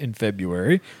threat in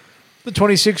February. The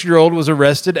 26-year-old was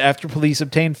arrested after police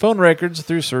obtained phone records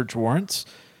through search warrants.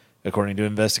 According to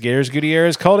investigators,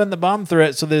 Gutierrez called in the bomb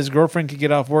threat so that his girlfriend could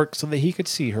get off work so that he could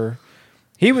see her.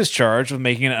 He was charged with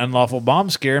making an unlawful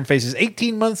bomb scare and faces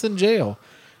 18 months in jail.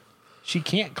 She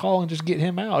can't call and just get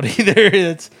him out either.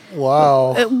 It's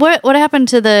Wow. What happened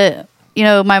to the,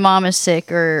 my mom is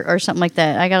sick or something like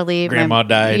that? I got to leave. grandma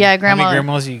died. Yeah, How grandma. many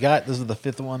grandmas you got? This is the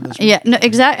fifth one this week. Yeah, no,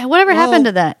 exactly. Whatever happened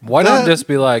to that? Why not That- just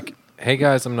be like, hey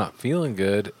guys, I'm not feeling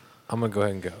good. I'm gonna go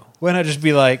ahead and go. Why not just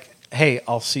be like, hey,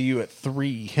 I'll see you at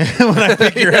 3 when I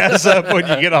pick your ass up when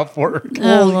you get off work.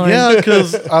 Well, Lord. yeah,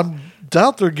 because I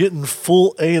doubt they're getting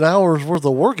full 8 hours worth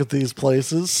of work at these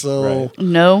places. So Right.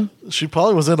 No. she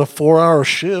probably was in a 4-hour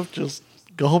shift. Just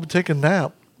go home and take a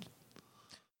nap.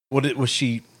 Was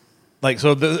she like?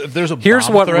 So if there's a Here's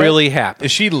bomb what threat, really happened.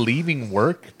 Is she leaving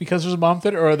work because there's a bomb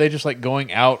threat, or are they just like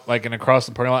going out like and across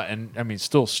the parking lot and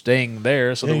still staying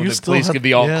there so Yeah, that when you the still police have- give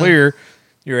the all yeah. clear,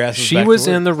 your ass is She back was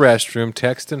to in work? the restroom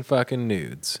texting fucking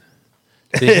nudes.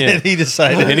 To him. and he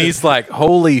decided, And he's like,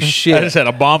 holy I shit. just had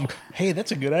a bomb. Hey,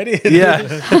 that's a good idea.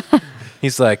 Yeah.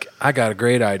 He's like, I got a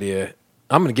great idea.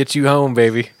 I'm going to get you home,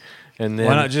 baby. And then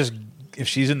Why not just if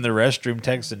she's in the restroom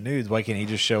texting nudes? Why can't he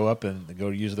just show up and go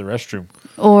use the restroom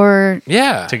Or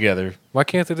yeah. together? Why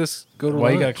can't they just go to Why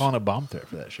you got to lunch? call in a bomb threat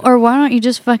for that shit? or why don't you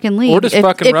just fucking leave? Or just if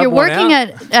fucking if rub you're one working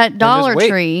out at Dollar wait.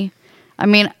 Tree,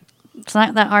 it's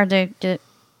not that hard to get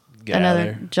Get out of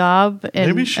another there. job.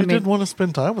 And, Maybe she I mean, didn't want to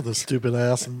spend time with this stupid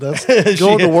ass, and that's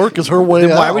going to work is her way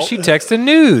Then out. why was she texting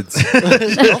nudes? I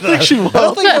don't think she I don't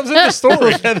was. think that was in the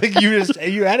story. I think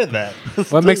you added that.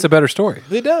 What makes a better story?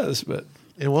 It does, but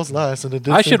It was nice, and it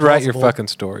did. I seem should write your possible. fucking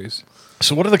stories.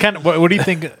 so what are the kind of what do you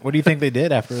think? What do you think they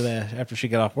did after she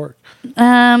got off work?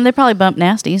 they probably bumped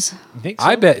nasties. You think so?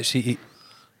 I bet when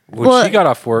Well, she got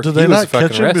off work, Did he they was not fucking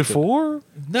catch him arrested. before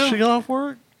No. she got off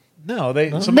work? No, they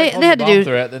They- somebody they called had the to bomb do-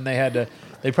 threat. Then they had to.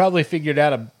 They probably figured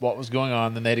out what was going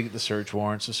on. Then they had to get the search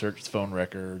warrants to search the phone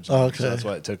records. Okay. So that's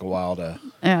why it took a while to.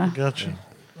 Yeah. Gotcha.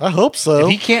 I hope so. If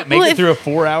he can't make Well, it if- through a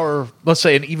 4-hour, let's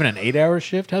say even an 8-hour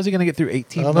shift, how's he going to get through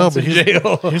 18 I don't know, months but in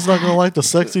jail? he's not going to like the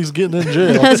sex he's getting in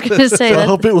jail. I was gonna say So I that.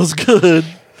 hope it was good.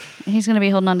 He's going to be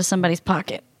holding on to somebody's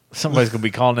pocket. Somebody's going to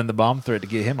be calling in the bomb threat to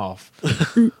get him off.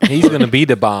 He's going to be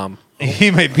the bomb.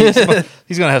 He may be. He's going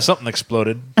to have something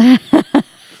exploded.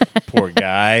 Poor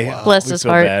guy. Wow. Bless we his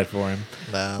feel heart. bad for him.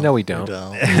 No, we don't.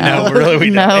 No, really, we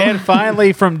No. don't. And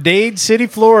finally, from Dade City,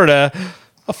 Florida,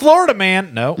 a Florida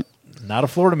man. No, not a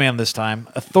Florida man this time.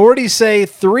 Authorities say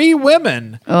 3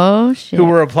 women Oh, shit. who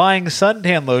were applying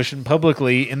suntan lotion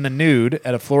publicly in the nude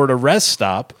at a Florida rest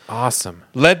stop Awesome.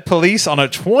 led police on a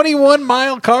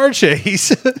 21-mile car chase.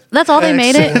 That's all they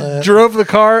made it? Drove the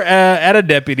car at a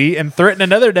deputy and threatened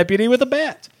another deputy with a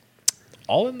bat.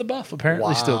 All in the buff,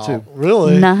 apparently, still, too.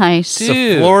 Really? Nice. Dude.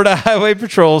 The Florida Highway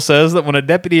Patrol says that when a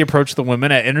deputy approached the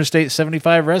women at Interstate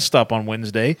 75 rest stop on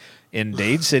Wednesday in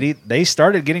Dade City, they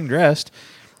started getting dressed.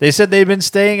 They said they'd been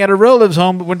staying at a relative's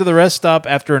home but went to the rest stop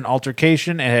after an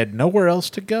altercation and had nowhere else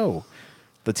to go.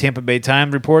 The Tampa Bay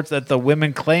Times reports that the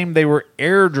women claimed they were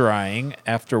air drying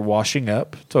after washing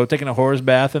up, so taking a horse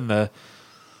bath in the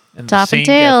Top and sink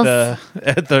tails.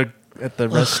 at the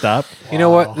rest stop. You know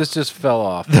what? This just fell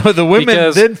off. The women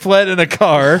Because- then fled in a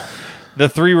car. The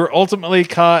 3 were ultimately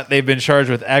caught. They've been charged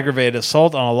with aggravated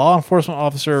assault on a law enforcement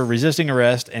officer, resisting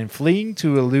arrest, and fleeing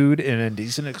to elude an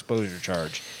indecent exposure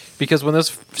charge. Because when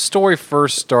this story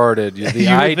first started, the You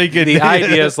were thinking-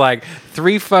 idea is like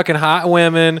 3 fucking hot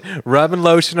women rubbing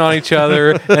lotion on each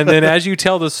other, and then as you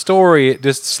tell the story, it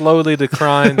just slowly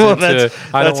declines Well, into, that's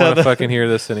I don't how want the- to fucking hear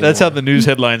this anymore. That's how the news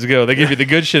headlines go. They give you the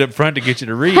good shit up front to get you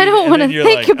to read. I don't and wanna then you're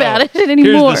think about it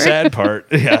anymore. Here's the sad part.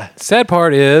 Yeah. Sad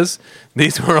part is,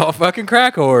 these were all fucking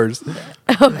crack whores.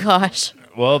 Oh, gosh.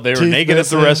 Well, they were Teeth naked at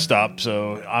the missing. rest stop,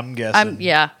 so I'm guessing.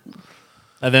 Yeah.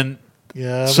 And then,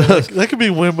 Yeah, I mean, that could be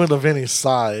women of any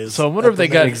size. so I wonder if they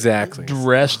got Exactly.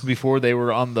 dressed before they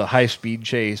were on the high-speed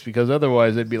chase, because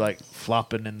otherwise they'd be like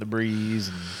flopping in the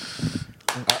breeze.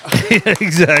 And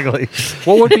exactly.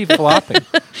 What would be flopping?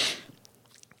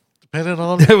 depending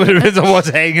on It would depend on what's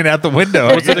hanging out the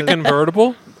window. Was it a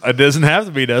convertible? It doesn't have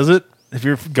to be, does it? If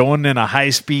you're going in a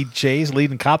high-speed chase,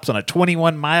 leading cops on a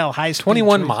 21-mile high-speed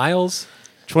 21 chase. miles?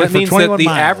 20 That for means 21 that the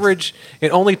miles. average,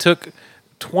 it only took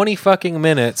 20 fucking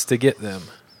minutes to get them.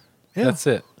 Yeah. That's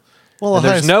it. well, And a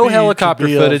there's high no speed helicopter could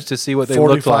be a footage to see what they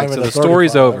looked 45 like, so and a the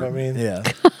story's 35. over. I mean, Yeah.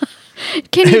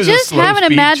 Can It you was a just slow have an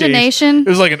speed imagination? chase. It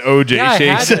was like an OJ Yeah,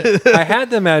 chase. I had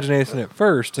the imagination at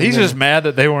first. and He's then- just mad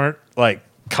that they weren't like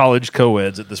college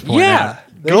co-eds at this point. Yeah.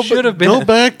 They Go, should have been. go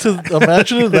back to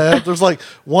imagining that. There's like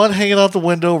one hanging out the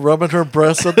window, rubbing her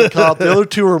breasts at the cop. The other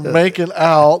 2 are making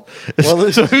out. Well,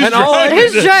 And all I,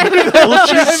 Who's driving?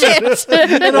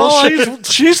 Oh, shit.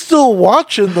 she's still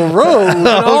watching the road. and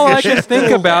all I can think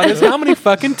about is how many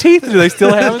fucking teeth do they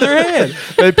still have in their head?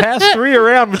 They passed 3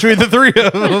 around between the 3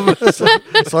 of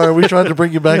them. Sorry, we tried to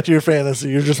bring you back to your fantasy.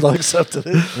 You're just not accepting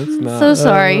it. It's not. So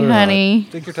sorry, honey.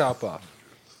 Take your top off.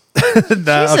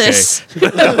 Nah, Jesus. Okay.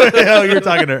 Oh, you're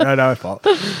talking to her. No, my fault.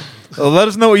 Well, let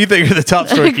us know what you think of the top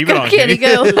story. Keep it on, Kenny,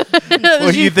 Kenny. go.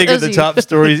 What do you think of the Those top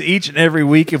stories each and every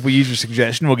week? If we use your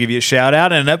suggestion, we'll give you a shout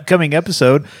out in an upcoming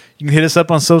episode. You can hit us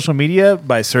up on social media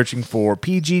by searching for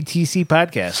PGTC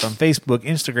Podcast on Facebook,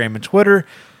 Instagram, and Twitter.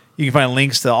 You can find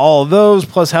links to all of those,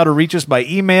 plus how to reach us by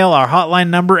email, our hotline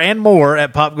number, and more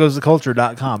at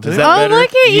popgoestheculture.com. Is that Oh, better? look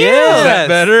at you. Yeah. Is that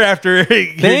better after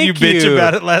hearing you bitch you.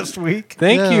 about it last week?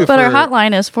 Thank Yeah. you. But for, our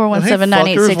hotline is And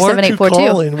hey, 417-986-7842. fuckers, why aren't you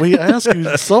calling? We asked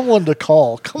you someone to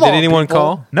call. Come Did on, anyone people.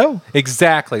 call? No.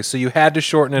 Exactly. So you had to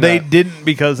shorten it They up. didn't,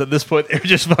 because at this point they were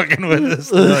just fucking with us.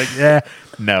 They're like, yeah,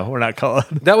 no, we're not calling.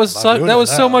 That was doing that it was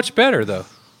so now. much better though.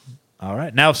 All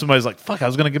right. Now if somebody's like, fuck, I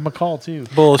was going to give him a call too.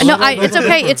 Bullshit. No, it's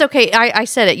okay. It's okay. I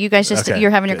said it. You guys just, Okay, you're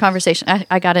having your good. conversation.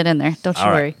 I got it in there. Don't you All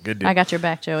right, worry. good deal. I got your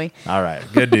back, Joey. All right.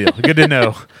 Good deal. Good to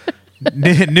know.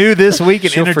 New this week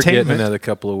in She'll forget in entertainment. another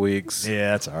couple of weeks.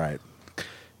 Yeah, that's all right.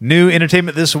 New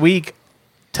entertainment this week.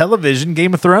 Television.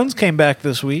 Game of Thrones came back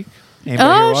this week. Anybody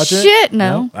here Oh, watch it? shit,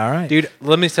 no. All right. Dude,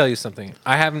 let me tell you something.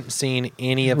 I haven't seen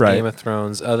any of Right. Game of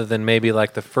Thrones other than maybe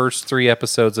like the first 3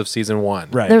 episodes of season 1.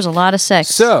 Right. There's a lot of sex.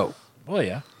 So well,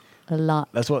 yeah. a lot.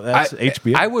 That's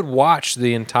HBO. I would watch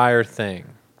the entire thing,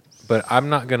 but I'm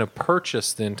not going to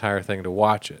purchase the entire thing to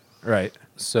watch it. right.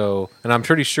 So, and I'm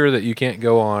pretty sure that you can't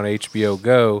go on HBO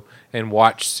Go and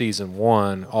watch season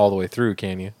 1 all the way through,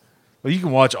 can you? Well, you can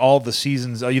watch all the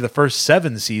seasons. The first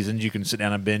 7 seasons, you can sit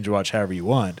down and binge watch however you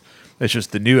want. It's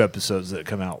just the new episodes that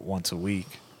come out once a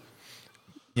week.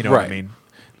 You know what I Right. mean?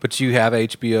 But you have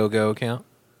HBO Go account?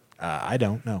 I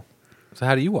don't know. So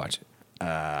how do you watch it?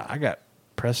 I got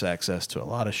press access to a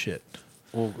lot of shit.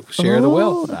 Well, share the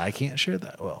wealth. I can't share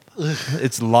that. Well,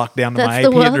 it's locked down to That's my the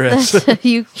IP wealth address.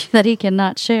 that he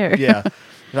cannot share. Yeah.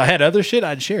 If I had other shit,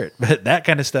 I'd share it. But that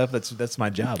kind of stuff, that's my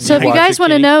job. So if you watch guys it,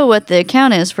 want to Kenny? know what the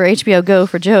account is for HBO Go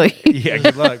for Joey, Yeah,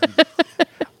 good luck.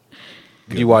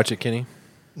 Did you watch it, Kenny?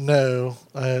 No,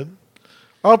 I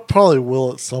probably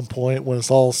will at some point when it's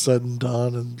all said and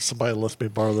done, and somebody lets me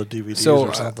borrow the DVDs So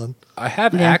or something. I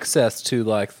have Yeah. access to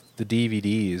like the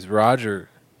DVDs. Roger,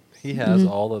 he has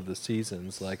all of the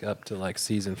seasons, like up to like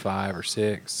season 5 or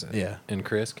 6. Yeah. And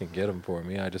Chris can get them for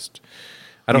me. I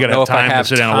don't gotta know have if I time to have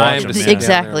sit down and watch time them, to yeah. sit down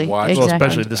there and Exactly, watch Well, them. exactly.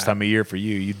 especially this time of year for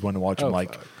you, you'd want to watch them Oh,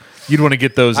 like fuck. you'd want to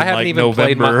get those I in haven't like even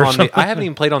played November or on something. I haven't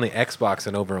even played on the Xbox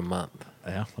in over a month.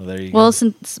 Yeah, well, there you well,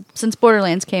 go. since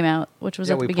Borderlands came out, which was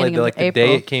Yeah, at the we beginning played like of the April,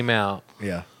 day it came out,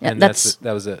 Yeah. yeah, and that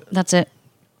was it. that's it.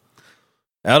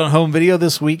 Out on home video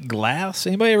this week, Glass.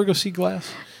 Anybody ever go see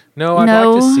Glass? No, I'd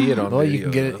No. like to see it on Well, video. you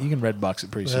can get it. You can Redbox it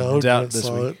pretty Yeah, soon. It's out Odin this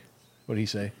saw week. it. What did he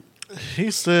say?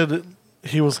 He said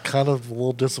he was kind of a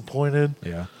little disappointed.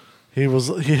 Yeah. He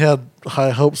had high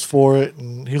hopes for it,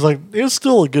 and he's like, it's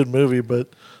still a good movie, but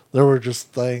there were just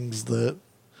things that,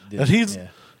 and he's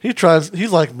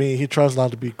like me. He tries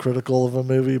not to be critical of a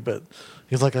movie, but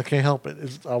he's like, I can't help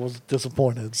it. I was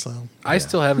disappointed. So I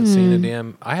still haven't seen a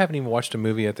damn. I haven't even watched a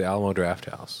movie at the Alamo Draft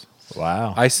House.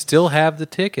 Wow. I still have the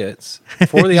tickets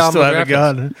for the You Alamo still Draft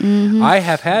haven't House. gone. I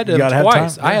have had them gotta have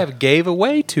twice. time, I yeah. have gave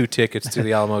away 2 tickets to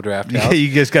the Alamo Draft Yeah, House.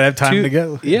 you just gotta have time Two- to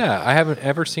go. Yeah, I haven't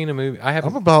ever seen a movie. I I'm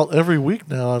haven't. about every week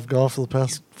now. I've gone for the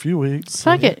past few weeks.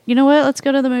 Fuck it. You know what? Let's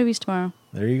go to the movies tomorrow.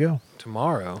 There you go.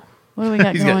 Tomorrow. What do we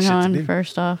got He's got going shit to on? do.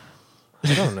 First off,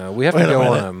 I don't know. We have Wait to a go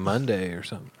on minute. a Monday or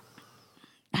something.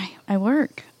 I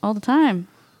work all the time.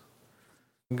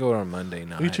 We can go on a Monday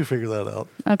night. You two figure that out.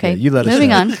 Okay, Yeah, you let us moving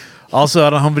know. on. Also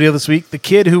out on home video this week, The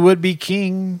Kid Who Would Be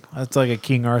King. That's like a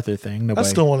King Arthur thing. I Nobody.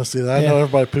 still want to see that. I Yeah. know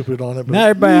everybody poo-pooed on it, but No,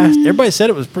 everybody said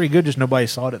it was pretty good. Just nobody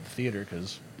saw it at the theater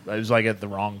because it was like at the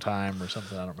wrong time or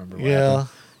something. I don't remember. What yeah, happened.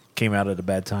 Came out at a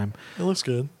bad time. it looks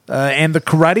good. And the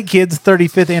Karate Kid's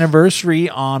 35th anniversary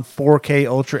on 4K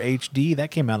Ultra HD that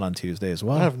came out on Tuesday as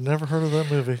well. I have never heard of that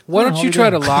movie. Why don't Oh, you we try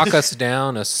to did. lock us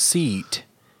down a seat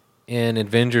in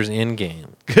Avengers Endgame?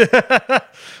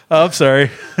 Oh, I'm sorry.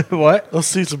 What? Those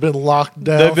seats have been locked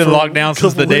down. They've been for locked down a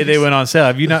since the couple day they weeks. went on sale.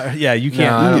 Have you not? Yeah, you No,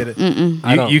 can't I get it.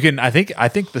 I don't. You can. I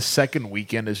think the second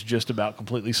weekend is just about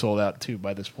completely sold out too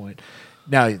by this point.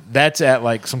 Now that's at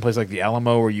like someplace like the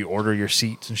Alamo where you order your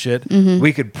seats and shit.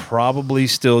 We could probably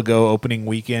still go opening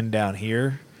weekend down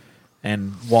here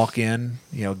and walk in.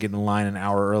 You know, get in line an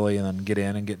hour early and then get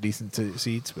in and get decent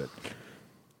seats. But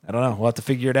I don't know. We'll have to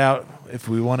figure it out if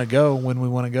we want to go, when we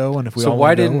want to go, and if we So all why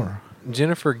wanna go, didn't or-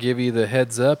 Jennifer give you the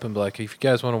heads up and be like, if you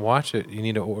guys want to watch it, you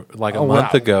need to order, like a Oh,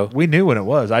 month wow. ago? We knew when it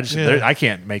was. I just Yeah. I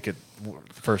can't make it the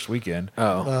first weekend.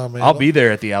 Oh, Oh, man. I'll be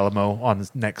there at the Alamo on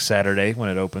next Saturday when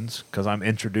it opens because I'm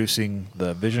introducing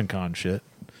the VisionCon shit.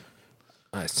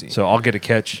 I see. So I'll get to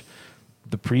catch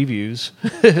the previews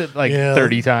like Yeah.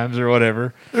 30 times or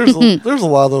whatever. There's a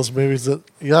lot of those movies that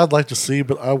I'd like to see,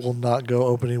 but I will not go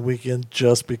opening weekend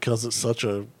just because it's such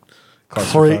a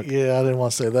Clusterfuck. Yeah, I didn't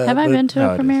want to say that. Have I but been to No, a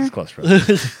it is. premiere? It's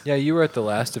clusterfuck. yeah, you were at the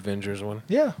last Avengers one.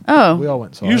 Yeah. Oh. We all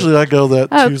went and saw Usually it. I go that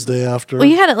Oh. Tuesday after. Well,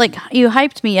 you had it like you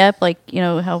hyped me up, like you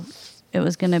know how it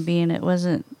was going to be, and it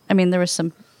wasn't. I mean, there was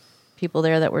some people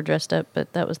there that were dressed up,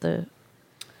 but that was the.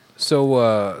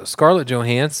 So Scarlett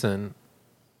Johansson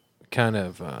kind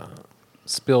of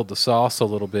spilled the sauce a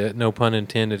little bit, no pun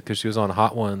intended, because she was on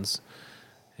Hot Ones,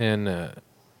 and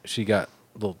she got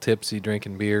a little tipsy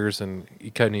drinking beers, and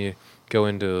you kind of go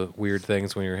into weird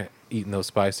things when you're eating those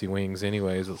spicy wings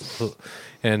anyways.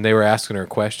 And they were asking her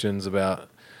questions about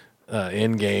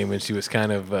Endgame, and she was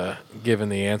kind of giving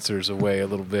the answers away a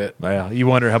little bit. Yeah. You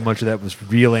wonder how much of that was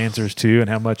real answers too and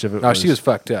how much of it No, she was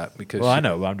fucked up because Well, she, I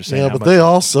know, but I'm just saying. yeah, how but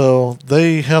much-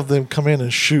 they have them come in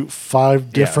and shoot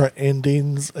 5 different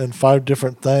endings and 5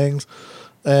 different things,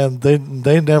 and they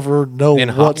never know In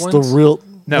Hot what's the Ones? real.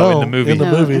 No, in the movie. In the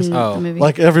No, movies, in Oh. the movie.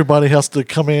 like everybody has to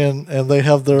come in and they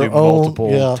have their do own.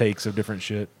 multiple Yeah, takes of different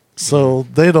shit. so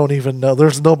they don't even know.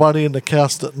 There's nobody in the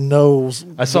cast that knows.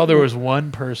 I saw there was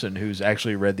one person who's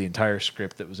actually read the entire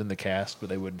script that was in the cast, but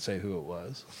they wouldn't say who it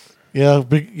was. Yeah,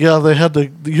 they had to.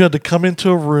 You had to come into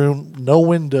a room, no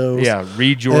windows. Yeah,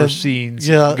 read your And- scenes.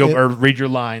 yeah, or read your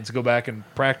lines. Go back and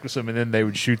practice them, and then they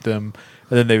would shoot them,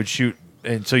 and then they would shoot.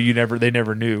 And so they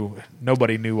never knew.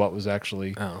 Nobody knew what was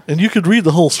actually. Oh. And you could read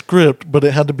the whole script, but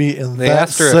it had to be in They that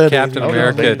asked her if setting. Captain Oh, no,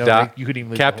 America they- no, died. they- you couldn't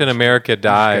even leave Captain the whole America script. You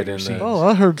just died got your in scene. the Oh,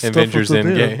 I heard stuff Avengers with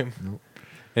the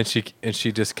Endgame, and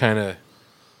she just kind of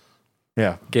Yeah,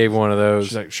 Yeah. gave one of those.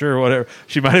 She's like, sure, whatever.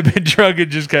 She might have been drunk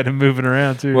and just kind of moving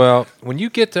around too. Well, when you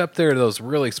get up there to those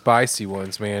really spicy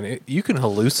ones, man, you can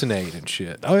hallucinate and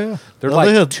shit. oh yeah, They're Well, like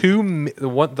they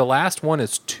had- the last one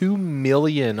is 2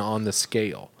 million on the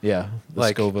scale. yeah. The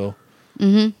Like- Scoville.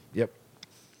 Yep.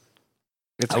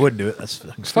 It's I wouldn't do it. That's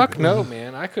fucking fuck stupid. no,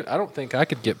 man. I don't think I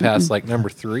could get past like number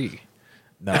 3.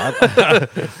 No,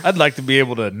 I'd like to be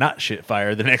able to not shit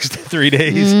fire the next 3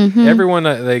 days. Everyone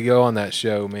that they go on that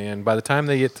show, man, by the time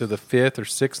they get to the 5th or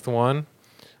 6th one,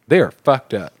 they are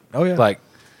fucked up. Oh, yeah. Like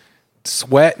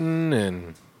sweating.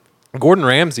 And Gordon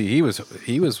Ramsay, he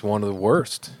was one of the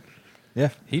worst. Yeah.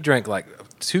 He drank like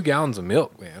 2 gallons of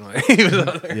milk, man. Like, he was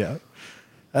out there.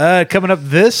 Yeah. Coming up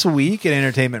this week in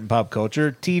entertainment and pop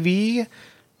culture, TV,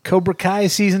 Cobra Kai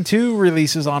Season 2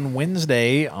 releases on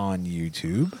Wednesday on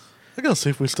YouTube. I gotta see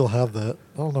if we still have that.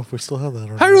 I don't know if we still have that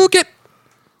or not. Haruken.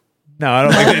 No, I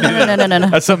don't think they do that. No.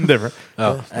 That's something different.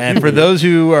 Oh. And for those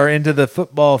who are into the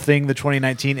football thing, the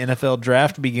 2019 NFL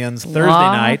Draft begins Thursday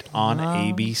Wow. night on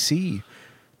ABC.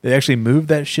 They actually moved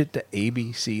that shit to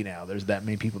ABC now. There's that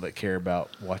many people that care about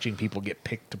watching people get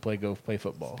picked to go play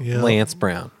football. Yeah, Lance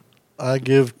Brown. I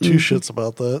give 2 shits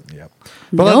about that. Yep.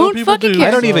 But I know Don't people fucking do. care.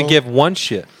 I don't even so- give one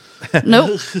shit.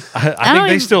 Nope. I don't think they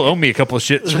even- still owe me a couple of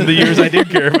shits from the years I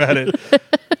did care about it.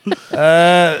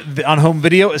 On home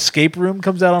video, Escape Room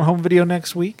comes out on home video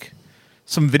next week.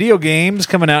 Some video games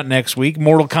coming out next week.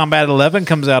 Mortal Kombat 11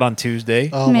 comes out on Tuesday.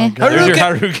 Oh my Meh. god. There's your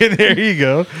Haruken. There you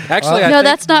go. Actually, I No, think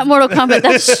that's not Mortal Kombat.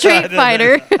 That's Street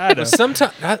Fighter.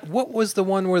 sometime. What was the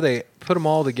one where they put them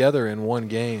all together in one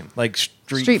game? Like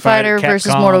Street Fighter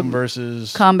versus Capcom Mortal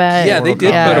versus Combat. Yeah, they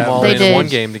did Kombat. put them all they in did. one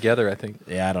game together. I think.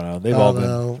 Yeah, I don't know. They've I all don't been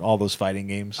know. all those fighting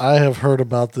games I have heard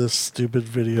about this stupid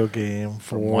video game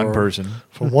from one person.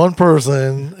 From one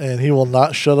person, and he will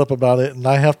not shut up about it. And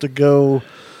I have to go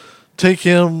take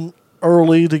him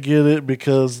early to get it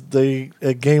because at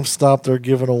GameStop they're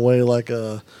giving away like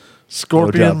a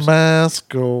scorpion Blowjobs.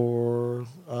 mask, or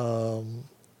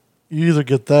you either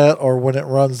get that or when it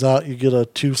runs out you get a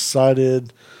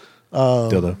 2-sided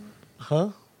Dildo.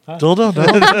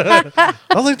 dildo. I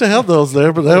don't think they have those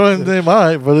there, but they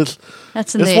might. But it's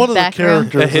That's in it's the one of the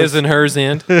background. characters. The his and hers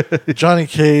end. Johnny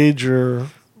Cage or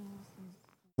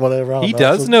whatever. I don't He know.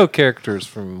 does So- know characters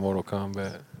from Mortal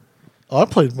Kombat. I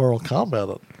played Mortal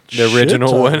Kombat. The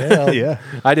original one. Yeah.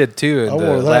 I did too. I In the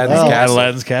wore that Aladdin's out. Castle.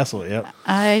 Aladdin's Castle. Yep.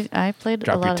 I played a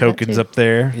Drop lot your of tokens that up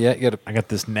there. Yeah, you got to. I got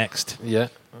this next. Yeah,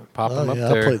 pop Oh, them up yeah,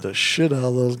 I there. played the shit out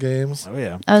of those games. Oh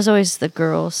yeah. I was always the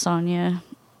girl, Sonya.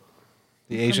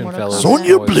 The Asian Mortal fellas Kombat.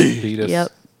 Sonya always Blade. beat us.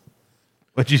 Yep.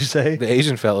 What'd you say? The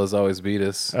Asian fellas always beat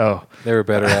us. Oh, They were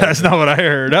better at that's it. not what I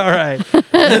heard. All right.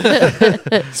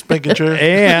 Spanking chair.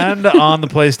 And on the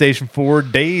PlayStation 4,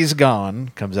 Days Gone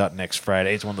comes out next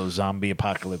Friday. It's one of those zombie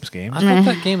apocalypse games. I thought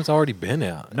that game's already been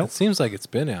out. Nope. It seems like it's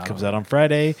been out. Comes out on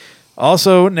Friday.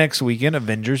 Also, next weekend,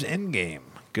 Avengers Endgame.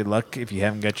 Good luck if you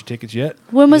haven't got your tickets yet.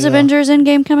 When was Yeah. Avengers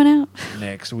Endgame coming out?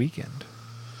 Next weekend.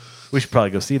 We should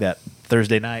probably go see that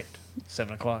Thursday night,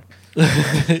 7 o'clock.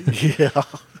 Yeah.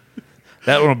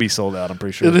 That one will be sold out, I'm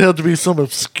pretty sure. It'd have to be some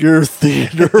obscure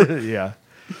theater. Yeah.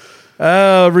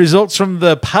 Results from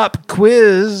the pop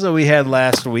quiz we had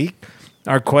last week.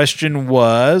 Our question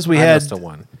was I must have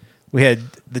won. we had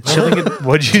the Chilling.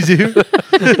 What'd you do?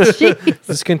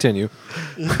 Let's continue.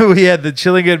 We had the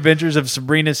Chilling Adventures of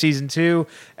Sabrina season 2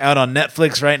 out on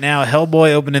Netflix right now.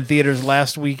 Hellboy opened in theaters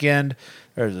last weekend.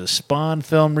 There's a Spawn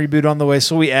film reboot on the way.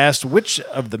 So we asked, which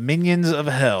of the minions of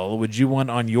hell would you want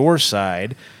on your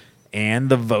side? And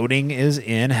the voting is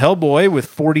in. Hellboy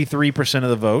with 43% of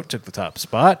the vote took the top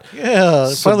spot. Yeah,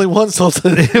 it finally won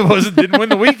something. It didn't win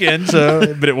the weekend,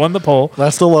 but it won the poll. I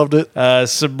still loved it.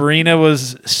 Sabrina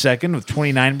was second with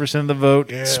 29% of the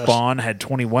vote. Yes. Spawn had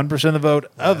 21% of the vote.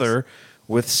 Other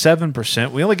with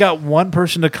 7%. We only got one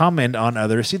person to comment on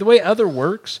Other. See, the way Other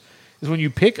works is when you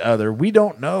pick Other, we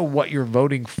don't know what you're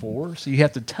voting for, so you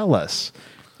have to tell us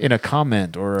in a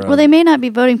comment or. Well, they may not be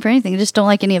voting for anything. They just don't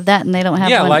like any of that, and they don't have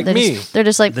Yeah, one. like they're me. they're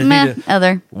just like, They meh, need to-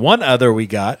 other. One Other we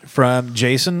got from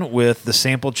Jason with the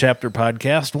Sample Chapter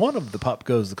podcast, one of the Pop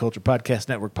Goes the Culture Podcast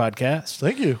Network podcasts.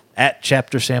 Thank you. At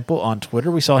Chapter Sample on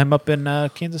Twitter. We saw him up in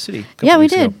Kansas City. a couple Yeah, we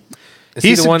weeks did. ago. Is he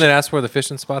He's the one that asked where the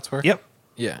fishing spots were? Yep.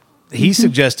 Yeah. He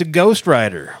suggested Ghost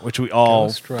Rider, which we all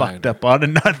Ghost fucked Rider. up on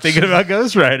and not thinking about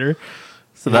Ghost Rider.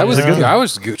 So that was Yeah. I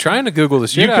was trying to Google the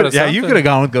shit out of something. you could have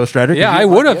gone with Ghost Rider. 'cause Yeah, you I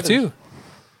won would the have others. too.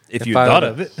 If If you I thought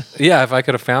would've- of it. Yeah, if I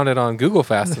could have found it on Google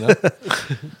fast enough.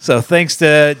 So thanks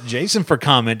to Jason for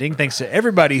commenting. Thanks to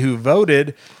everybody who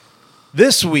voted.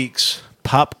 This week's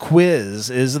pop quiz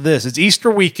is this. It's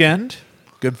Easter weekend.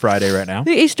 Good Friday right now.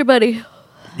 The Easter Bunny.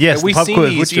 Yes, We've the pop seen quiz.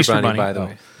 the Which Easter Bunny, by the Oh.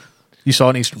 way. You saw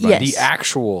an Easter bunny. Yes. The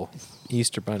actual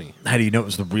Easter bunny. How do you know it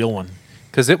was the real one?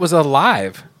 Because it was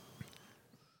alive.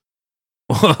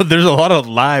 There's a lot of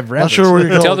live rabbits. Not sure where you're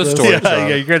going. Tell the with this. story.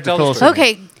 Yeah, you're going to Tell tell the us. story.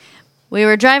 Okay. We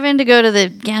were driving to go to the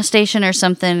gas station or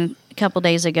something a couple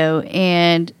days ago,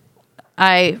 and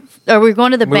we were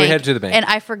going to the We bank. headed to the bank. And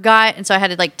I forgot, and so I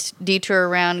had to like detour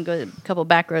around, go a couple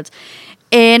back roads.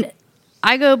 And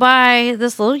I go by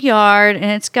this little yard, and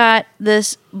it's got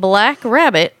this black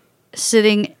rabbit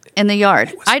sitting in the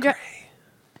yard.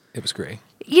 It was gray.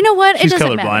 You know what? She's it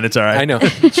doesn't colorblind. matter. It's all right. I know.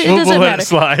 It We'll doesn't let matter. it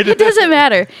slide. It doesn't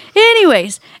matter.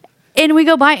 Anyways, and we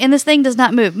go by, and this thing does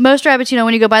not move. Most rabbits,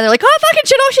 when you go by, they're like, oh, fucking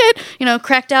shit, oh, shit.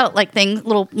 Cracked out like things,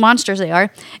 little monsters they are.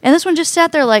 And this one just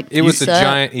sat there like, It was a "Sup?"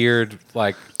 giant-eared,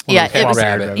 like, Yeah, pet it was,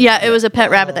 rabbit. yeah, it was a pet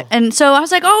rabbit. And so I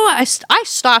was like, I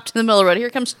stopped in the middle of the road. Here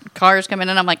comes cars coming,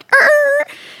 and I'm like, "Arr!"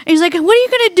 And he's like, what are you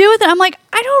going to do with it? I'm like,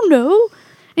 I don't know.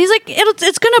 And he's like,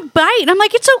 it's going to bite. And I'm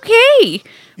like, it's okay.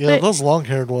 Yeah, But those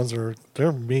long-haired ones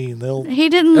they're mean. They'll he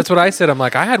didn't. That's what I said. I'm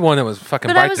like, I had one that was fucking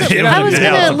But I bite was- the shit I out was of me.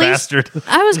 gonna Yeah, at a least- bastard.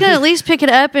 I was gonna at least pick it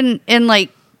up and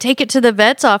like take it to the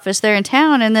vet's office there in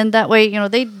town, and then that way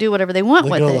they do whatever they want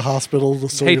they with go to the it. hospital to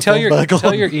sew Hey, your tell thumb your back tell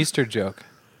on. your Easter joke.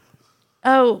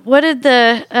 Oh, what did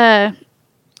the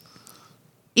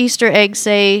Easter egg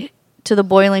say to the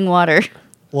boiling water?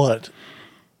 What?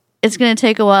 It's gonna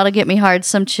take a while to get me hard.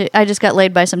 I just got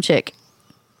laid by some chick.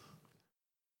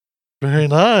 Very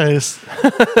nice.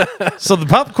 So the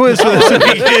pop quiz for this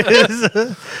week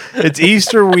is it's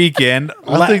Easter weekend.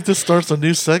 I think this starts a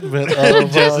new segment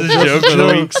of Jess's joke of the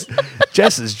week.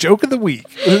 Jess's joke of the week.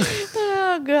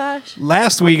 Oh gosh.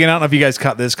 Last weekend, I don't know if you guys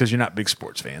caught this because you're not big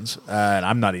sports fans, and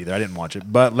I'm not either. I didn't watch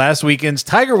it. But last weekend's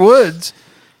Tiger Woods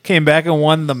came back and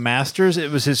won the Masters. It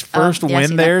was his first yeah, I win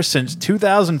seen there that. since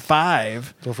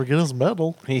 2005. Don't forget his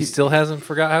medal. He still hasn't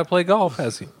forgot how to play golf,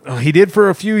 has he? Oh, he did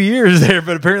for a few years there,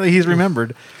 but apparently he's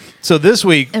remembered. So this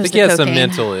week, It was think he the has some cocaine.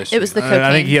 mental issues. It was the cocaine.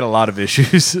 I think he had a lot of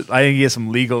issues. I think he has some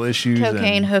legal issues. and-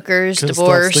 cocaine, hookers, Couldn't stop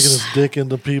divorce. sticking his dick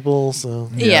into people. So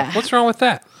Yeah. What's wrong with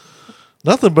that?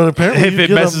 nothing. But apparently, if you it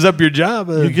get messes a, up your job,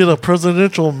 you get a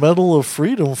presidential medal of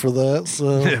freedom for that.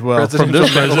 So well, from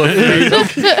this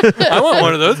president. I want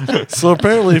one of those. so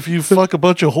apparently, if you fuck a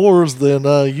bunch of whores, then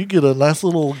you get a nice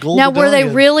little gold. Now, were they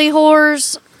medallion. really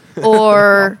whores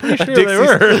or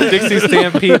Dixie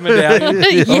Stampede medallion.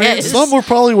 yes? Some were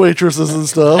probably waitresses and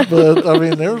stuff, but I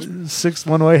mean, there's Six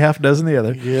one way, half a dozen the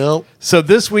other. yep. So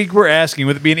this week we're asking,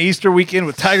 with it being Easter weekend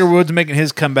with Tiger Woods making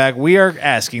his comeback, we are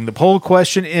asking. The poll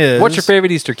question is: What's your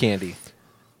favorite Easter candy?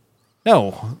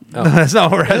 No, that's not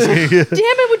what we're asking. Damn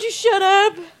it! Would you shut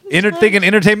up? Thinking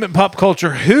entertainment, pop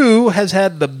culture. Who has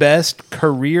had the best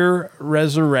career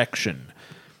resurrection?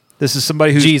 This is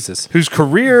somebody whose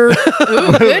career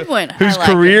Ooh, good one. whose I like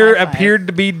it. career High five. appeared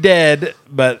to be dead,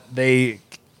 but they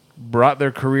brought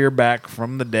their career back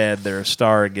from the dead. They're a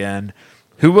star again.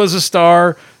 Who was a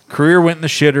star? Career went in the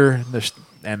shitter,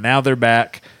 and now they're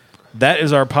back. That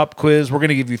is our pop quiz. We're going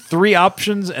to give you 3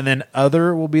 options, and then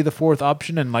other will be the 4th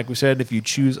option. And like we said, if you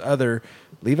choose other,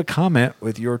 leave a comment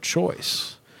with your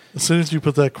choice. As soon as you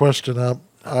put that question up,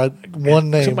 one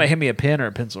name, Somebody hand me a pen or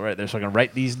a pencil right there so I can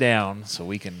write these down so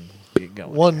we can get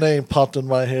going. one name popped in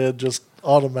my head just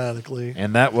automatically.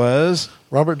 And that was...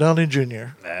 Robert Downey Jr.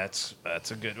 That's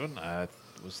a good one. I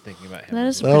was thinking about him. That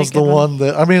is a That pretty was the good one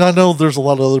that I know there's a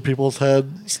lot of other people's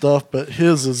had stuff, but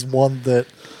his is one that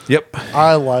Yep.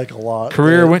 I like a lot.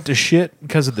 Career Yeah. went to shit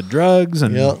because of the drugs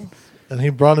and Yeah. And he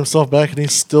brought himself back, and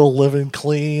he's still living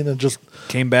clean and just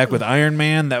came back with Iron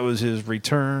Man. That was his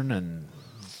return, and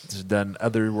has done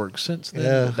other work since then.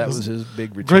 Yeah, but that it was was his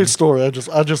big return. great story. I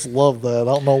just love that. I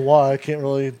don't know why. I can't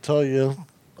really tell you.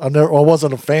 I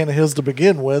wasn't a fan of his to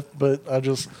begin with, but I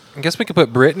just I guess we could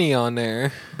put Britney on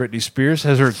there. Britney Spears,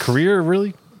 has her career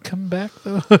really come back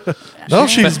though? no,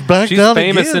 she's back she's down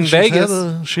famous again. in She's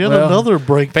Vegas. She had Well, another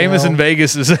breakdown. Famous in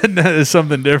Vegas is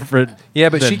something different. Yeah,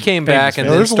 but she than came famous back and Yeah,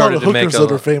 then there's a lot of started to make hookers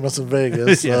that are famous in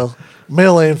Vegas, Yeah. so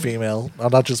male and female.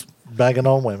 I'm not just bagging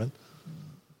on women.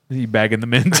 You bagging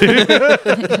them in too?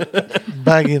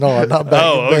 Bagging on, not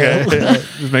bagging them.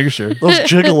 Just making sure. Those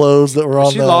gigolos that were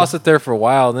on She the lost it there for a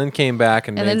while, and then came back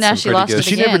and And made then now some she pretty lost good it She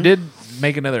shit. never again. did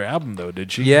make another album though,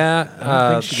 did she? Yeah,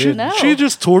 I don't think she did. No. She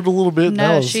just toured a little bit.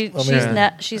 No, now she's it's-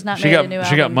 not She made got a new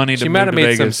she got album. money to She move might to have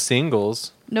made some Vegas.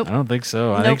 singles. Nope. I don't think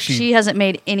so. I Nope. think She hasn't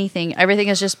made anything. Everything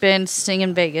has just been sing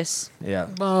in Vegas. yeah.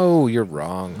 Oh, you're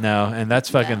wrong. No, and that's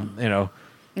fucking No.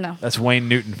 that's Wayne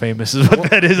Newton famous is what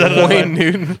that is. I don't know. Wayne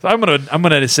Newton. So I'm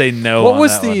gonna say no. What on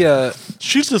was that one. the?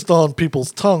 She's just on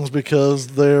people's tongues because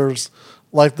there's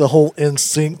like the whole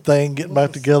NSYNC thing getting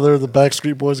back together, the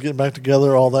Backstreet Boys getting back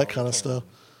together, all that kind of stuff.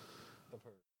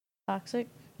 Toxic?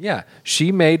 Yeah,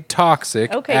 she made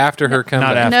Toxic Okay. after her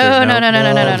comeback. Not after.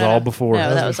 No. That was all before.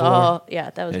 No, that was before. all. Yeah,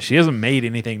 that was. Yeah, she hasn't made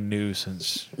anything new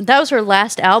since That was her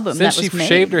last album. Since that she was made.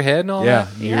 shaved her head and all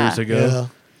that? years Yeah. ago. Yeah.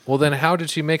 Well, then how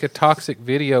did she make a Toxic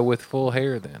video with full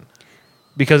hair then?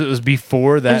 Because it was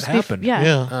before It that was happened. Yeah.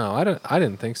 Yeah. Oh, I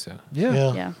didn't think so.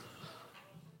 Yeah. Yeah.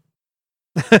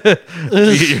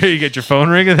 You get your phone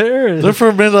ringing there? Then for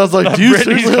a minute, I was like, "Do you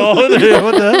Brittany's seriously?" calling?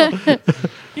 What the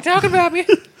hell? You talking about me?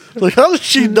 Like, how does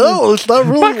she know? It's not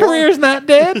really. My career's not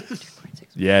dead.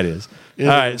 Yeah, it is. Yeah.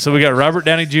 All right, so we got Robert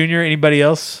Downey Jr. Anybody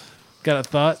else got a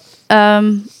thought?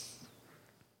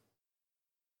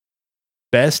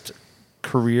 Best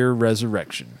career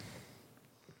resurrection.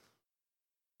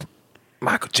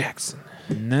 Michael Jackson.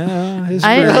 No, his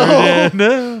I- career- No.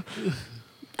 no.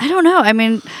 I don't know. I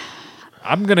mean,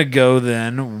 I'm gonna go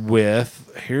then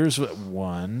with here's what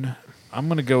one. I'm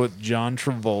gonna go with John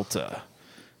Travolta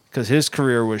because his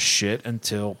career was shit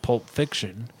until Pulp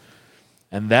Fiction,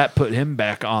 and that put him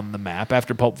back on the map.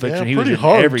 After Pulp Fiction, he was pretty in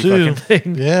hard every too. fucking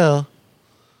thing. Yeah.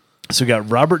 So we got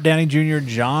Robert Downey Jr.,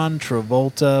 John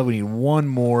Travolta. We need one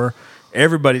more.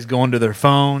 Everybody's going to their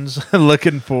phones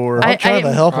looking for. I- I'm trying to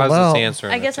didn't- help I him was just out.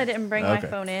 answering. I that. guess I didn't bring my Okay.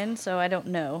 phone in, so I don't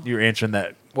know. You're answering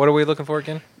that. What are we looking for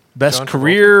again? Best John Travolta?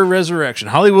 career resurrection.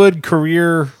 Hollywood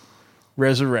career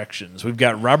resurrections. We've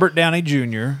got Robert Downey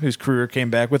Jr., whose career came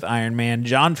back with Iron Man.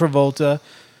 John Travolta,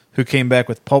 who came back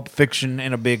with Pulp Fiction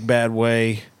in a big bad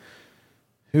way.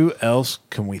 Who else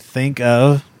can we think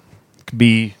of? Could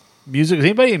be music. Has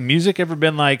anybody in music ever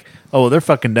been like, oh, they're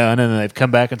fucking done, and then they've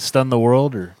come back and stunned the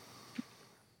world? Or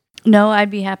No, I'd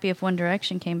be happy if One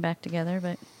Direction came back together,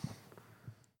 but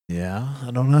yeah,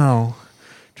 I don't know.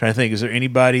 Trying to think. Is there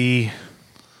anybody?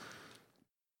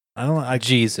 I don't know.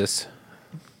 Jesus.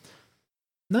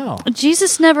 No.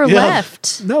 Jesus never Yeah.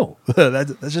 left. No,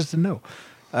 that's just a no.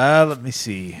 Let me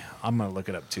see. I'm gonna look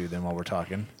it up too. Then while we're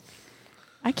talking,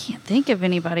 I can't think of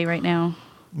anybody right now.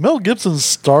 Mel Gibson's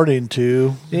starting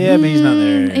to. yeah, but he's not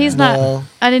there. He's No. not.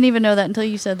 I didn't even know that until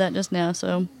you said that just now.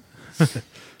 So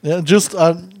Yeah, just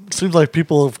seems like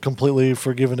people have completely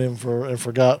forgiven him and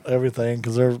forgot everything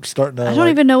because they're starting to. I don't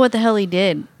even know what the hell he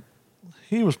did.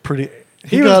 He was pretty.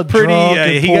 He got was pretty drunk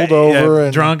and he pulled got, over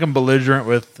and drunk and belligerent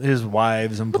with his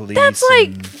wives and police. That's like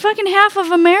and- fucking half of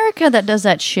America that does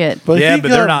that shit. But yeah, he but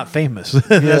they're got- not famous. That's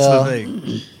the Yeah.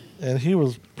 thing. And he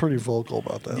was pretty vocal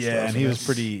about that. Yeah, stuff. and he was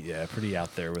pretty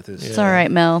out there with his. It's all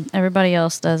right, Mel. Everybody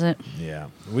else does it. Yeah,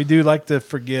 we do like to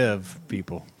forgive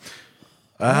people.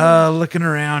 Looking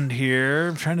around here,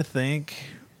 I'm trying to think.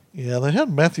 Yeah, they had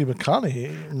Matthew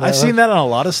McConaughey. I've seen that on a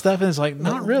lot of stuff, and it's like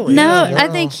not really. No, Yeah. I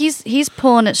think he's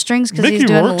pulling at strings because Mickey he's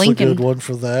doing Rourke's a Lincoln. good one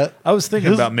for that. I was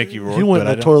thinking His- about Mickey Rourke. He went but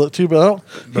I in the don't- toilet too, but I don't.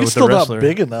 but He's with still the not wrestler.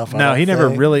 big enough. I No, don't he never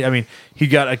think. really. I mean, he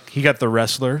got the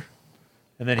wrestler,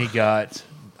 and then he got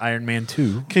Iron Man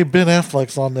 2. Okay, Ben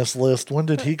Affleck's on this list. When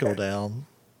did he go down?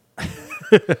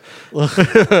 you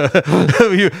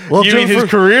Well, you mean his Jennifer-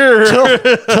 career?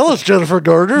 Tell us, Jennifer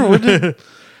Gardner. When did,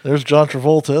 there's John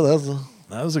Travolta.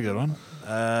 That was a good one.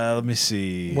 Let me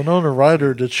see. Winona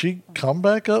Ryder. Did she come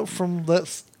back up from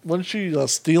that? Wasn't she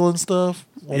stealing stuff?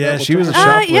 When Yeah, that she was a her?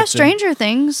 shoplifting. Yeah, Stranger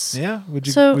Things. Yeah, would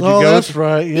you? So- would you Oh, go that's with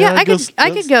right. Yeah, I guess could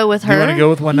that's- go with her. You wanna go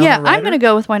with Winona Yeah, I'm Ryder? gonna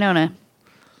go with Winona.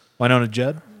 Winona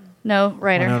Judd? No,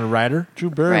 Ryder. Winona Ryder?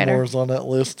 Drew Barrymore's on that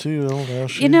list too. I don't know.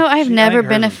 You know, I've she never ain't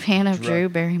been a heard of fan of drug. Drew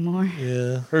Barrymore.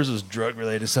 Yeah, Hers was drug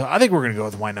related, so I think we're gonna go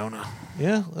with Winona.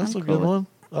 yeah, that's I'm a cool good with- one.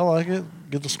 I like it.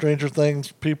 Get the Stranger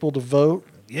Things people to vote.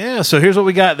 Yeah, so here's what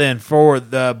we got then for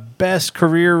the best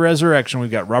career resurrection.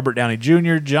 We've got Robert Downey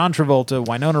Jr., John Travolta,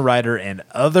 Winona Ryder, and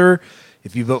other.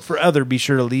 If you vote for other, be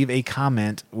sure to leave a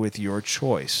comment with your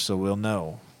choice, so we'll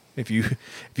know. If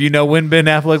you know when Ben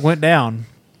Affleck went down,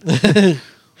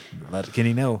 let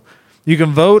Kenny know. You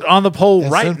can vote on the poll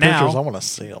And right send pictures. I now. want to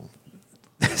see them.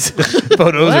 Photos or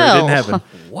it Well, didn't happen.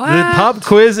 What? The pop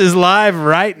quiz is live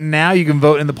right now. You can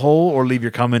vote in the poll or leave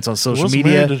your comments on social Was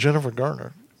media. married to Jennifer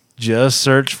Garner. Just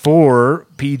search for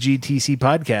PGTC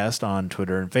Podcast on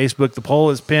Twitter and Facebook. The poll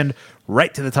is pinned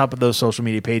right to the top of those social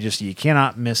media pages, so you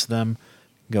cannot miss them.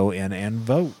 Go in and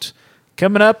vote.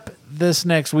 Coming up this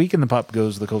next week in the Pop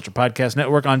Goes the Culture Podcast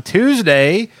Network on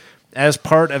Tuesday, as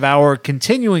part of our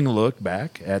continuing look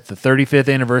back at the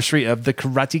 35th anniversary of The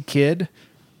Karate Kid.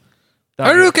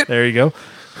 Hadouken! There you go.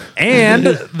 And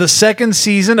the second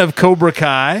season of Cobra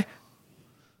Kai.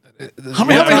 I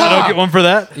don't get one for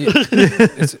that.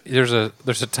 There's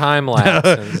a time lapse.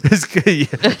 and It's good.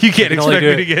 You can't can only expect do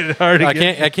me to it- get it hard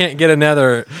again. I can't get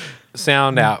another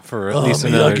sound out for at least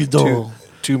another Miyagi-Do.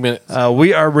 2 minutes.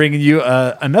 We are bringing you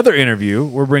another interview.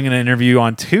 We're bringing an interview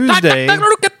on Tuesday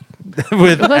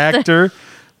with actor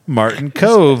Martin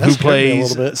Kove, who That scared me a plays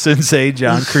little bit. Sensei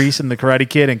John Kreese in The Karate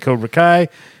Kid and Cobra Kai.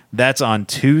 That's on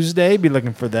Tuesday. Be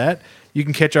looking for that. You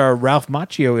can catch our Ralph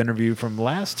Macchio interview from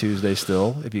last Tuesday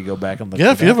still, if you go back and look Yeah,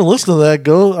 for if you that. haven't listened to that,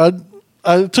 go.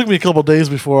 It took me a couple of days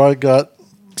before I got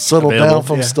settled Available, down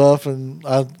from yeah. stuff, and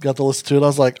I got to listen to it. I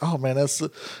was like, oh man, I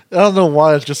don't know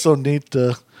why it's just so neat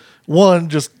to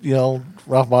just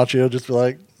Ralph Macchio, just be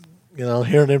like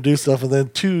hearing him do stuff, and then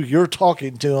two, you're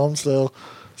talking to him, so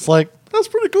it's like that's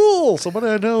pretty cool. Somebody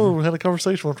I know had a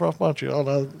conversation with Ralph Macchio. Oh,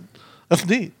 no, that's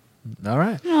neat. All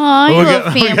right. Aw, you little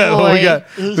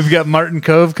fanboy. We've got Martin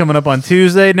Kove coming up on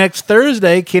Tuesday. Next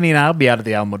Thursday, Kenny and I will be out at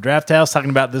the Alamo Draft House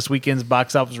talking about this weekend's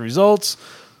box office results,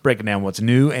 breaking down what's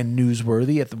new and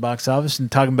newsworthy at the box office,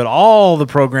 and talking about all the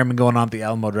programming going on at the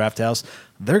Alamo Draft House.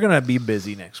 They're going to be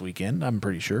busy next weekend, I'm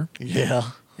pretty sure. Yeah.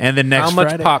 And then next How much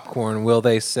Friday, popcorn will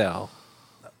they sell?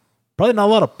 probably not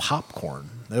a lot of popcorn.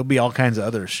 There'll be all kinds of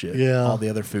other shit. Yeah. All the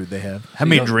other food they have. How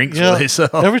many don't- drinks Yeah. will they sell?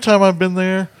 Every time I've been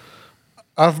there,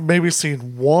 I've maybe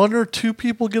seen one or two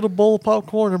people get a bowl of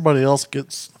popcorn. Everybody else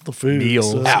gets the food.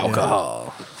 Meals. So,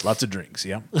 Alcohol. Lots of drinks,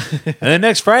 yeah. And then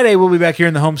next Friday, we'll be back here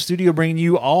in the home studio bringing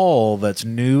you all that's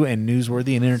new and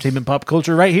newsworthy in entertainment pop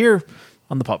culture right here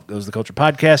on the Pop Goes the Culture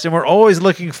podcast. And we're always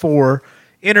looking for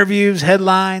interviews,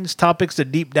 headlines, topics to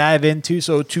deep dive into.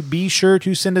 So to be sure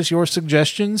to send us your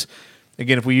suggestions.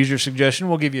 Again, if we use your suggestion,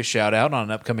 we'll give you a shout out on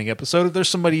an upcoming episode. If there's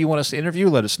somebody you want us to interview,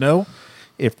 let us know.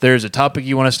 If there's a topic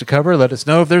you want us to cover, let us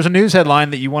know. If there's a news headline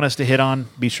that you want us to hit on,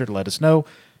 be sure to let us know.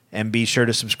 And be sure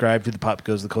to subscribe to the Pop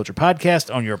Goes the Culture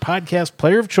podcast on your podcast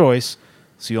player of choice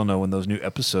so you'll know when those new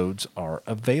episodes are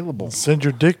available. Send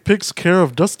your dick pics care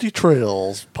of Dusty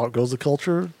Trails.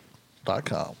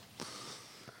 PopGoesTheCulture.com.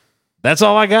 That's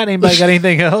all I got. Anybody got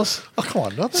anything else? Oh, come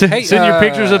on, nothing. Send, Hey, send your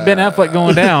pictures of Ben Affleck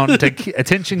going down to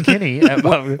Attention Kenny.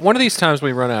 One of these times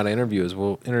we run out of interviews,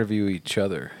 we'll interview each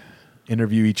other.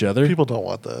 Interview each other. People don't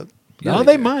want that. No, Yeah,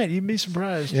 they do. might. You'd be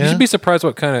surprised. Yeah. You should be surprised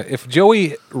what kind of if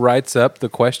Joey writes up the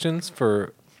questions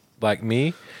for like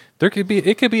me,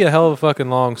 it could be a hell of a fucking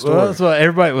long story. Well, that's what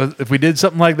everybody was. If we did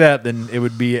something like that, then it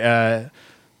would be Well,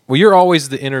 you're always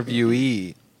the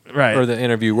interviewee right. or the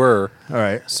interviewer, all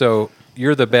right. so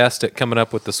you're the best at coming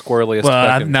up with the squirreliest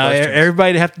fucking no, questions.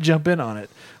 everybody'd have to jump in on it.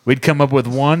 We'd come up with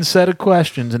one set of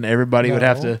questions, and everybody would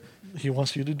have No. to. He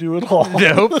wants you to do it all.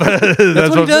 Nope. That's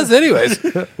what he does anyways.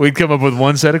 We'd come up with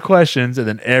one set of questions, and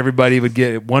then everybody would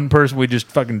get one person. We just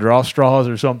fucking draw straws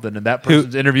or something, and that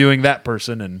person's interviewing that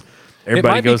person, and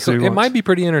everybody goes through. It once. might be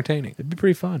pretty entertaining. It'd be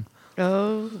pretty fun.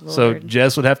 Oh, So Lord.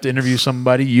 Jess would have to interview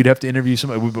somebody. You'd have to interview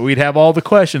somebody. But we'd have all the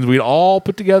questions. We'd all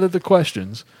put together the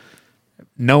questions,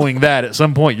 knowing that at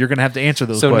some point you're going to have to answer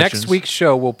those So questions. next week's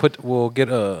show, we'll get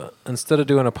instead of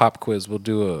doing a pop quiz, we'll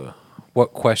do a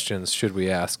what questions should we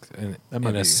ask in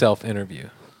might a be- self interview.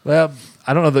 Well,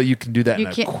 I don't know that you can do that You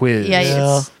in a can't- quiz. Yeah, Yeah.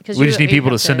 it's- 'cause We you- just need you people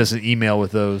to have send us an email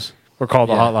with those or call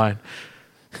the Yeah. hotline.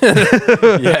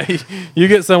 Yeah, you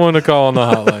get someone to call on the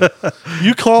hotline.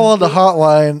 You call on the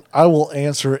hotline, I will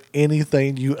answer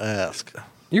anything you ask.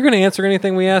 You're going to answer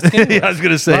anything we ask. Anyway. Yeah, I was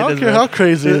going to say. I don't care how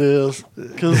crazy it is,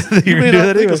 because you You're may gonna do not that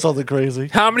think anyway. of something crazy.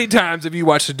 How many times have you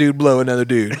watched a dude blow another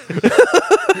dude?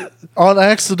 On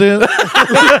accident.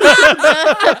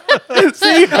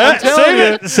 See, I'm telling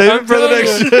you. Save it for the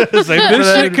next. Save it for This the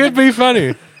shit next. could be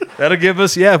funny. That'll give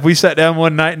us. Yeah, if we sat down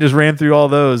one night and just ran through all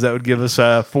those, that would give us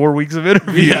 4 weeks of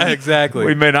interviews. Yeah, exactly.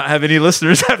 We may not have any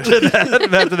listeners after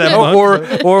that. After that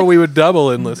month. or we would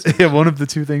double in listen. Yeah, one of the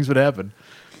two things would happen.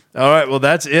 All right, well,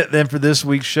 that's it then for this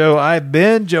week's show. I've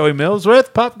been Joey Mills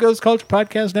with Pop Goes Culture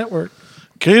Podcast Network.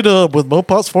 K-Dub with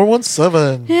Mopots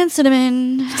 417. And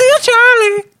cinnamon. Still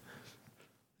Charlie.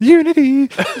 Unity.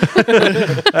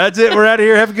 That's it. We're out of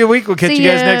here. Have a good week. We'll catch See you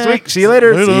guys ya. next week. See you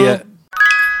later. Later. See ya.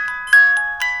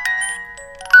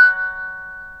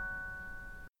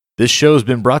 This show has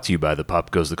been brought to you by the Pop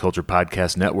Goes the Culture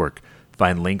Podcast Network.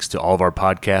 Find links to all of our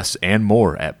podcasts and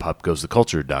more at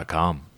popgoestheculture.com.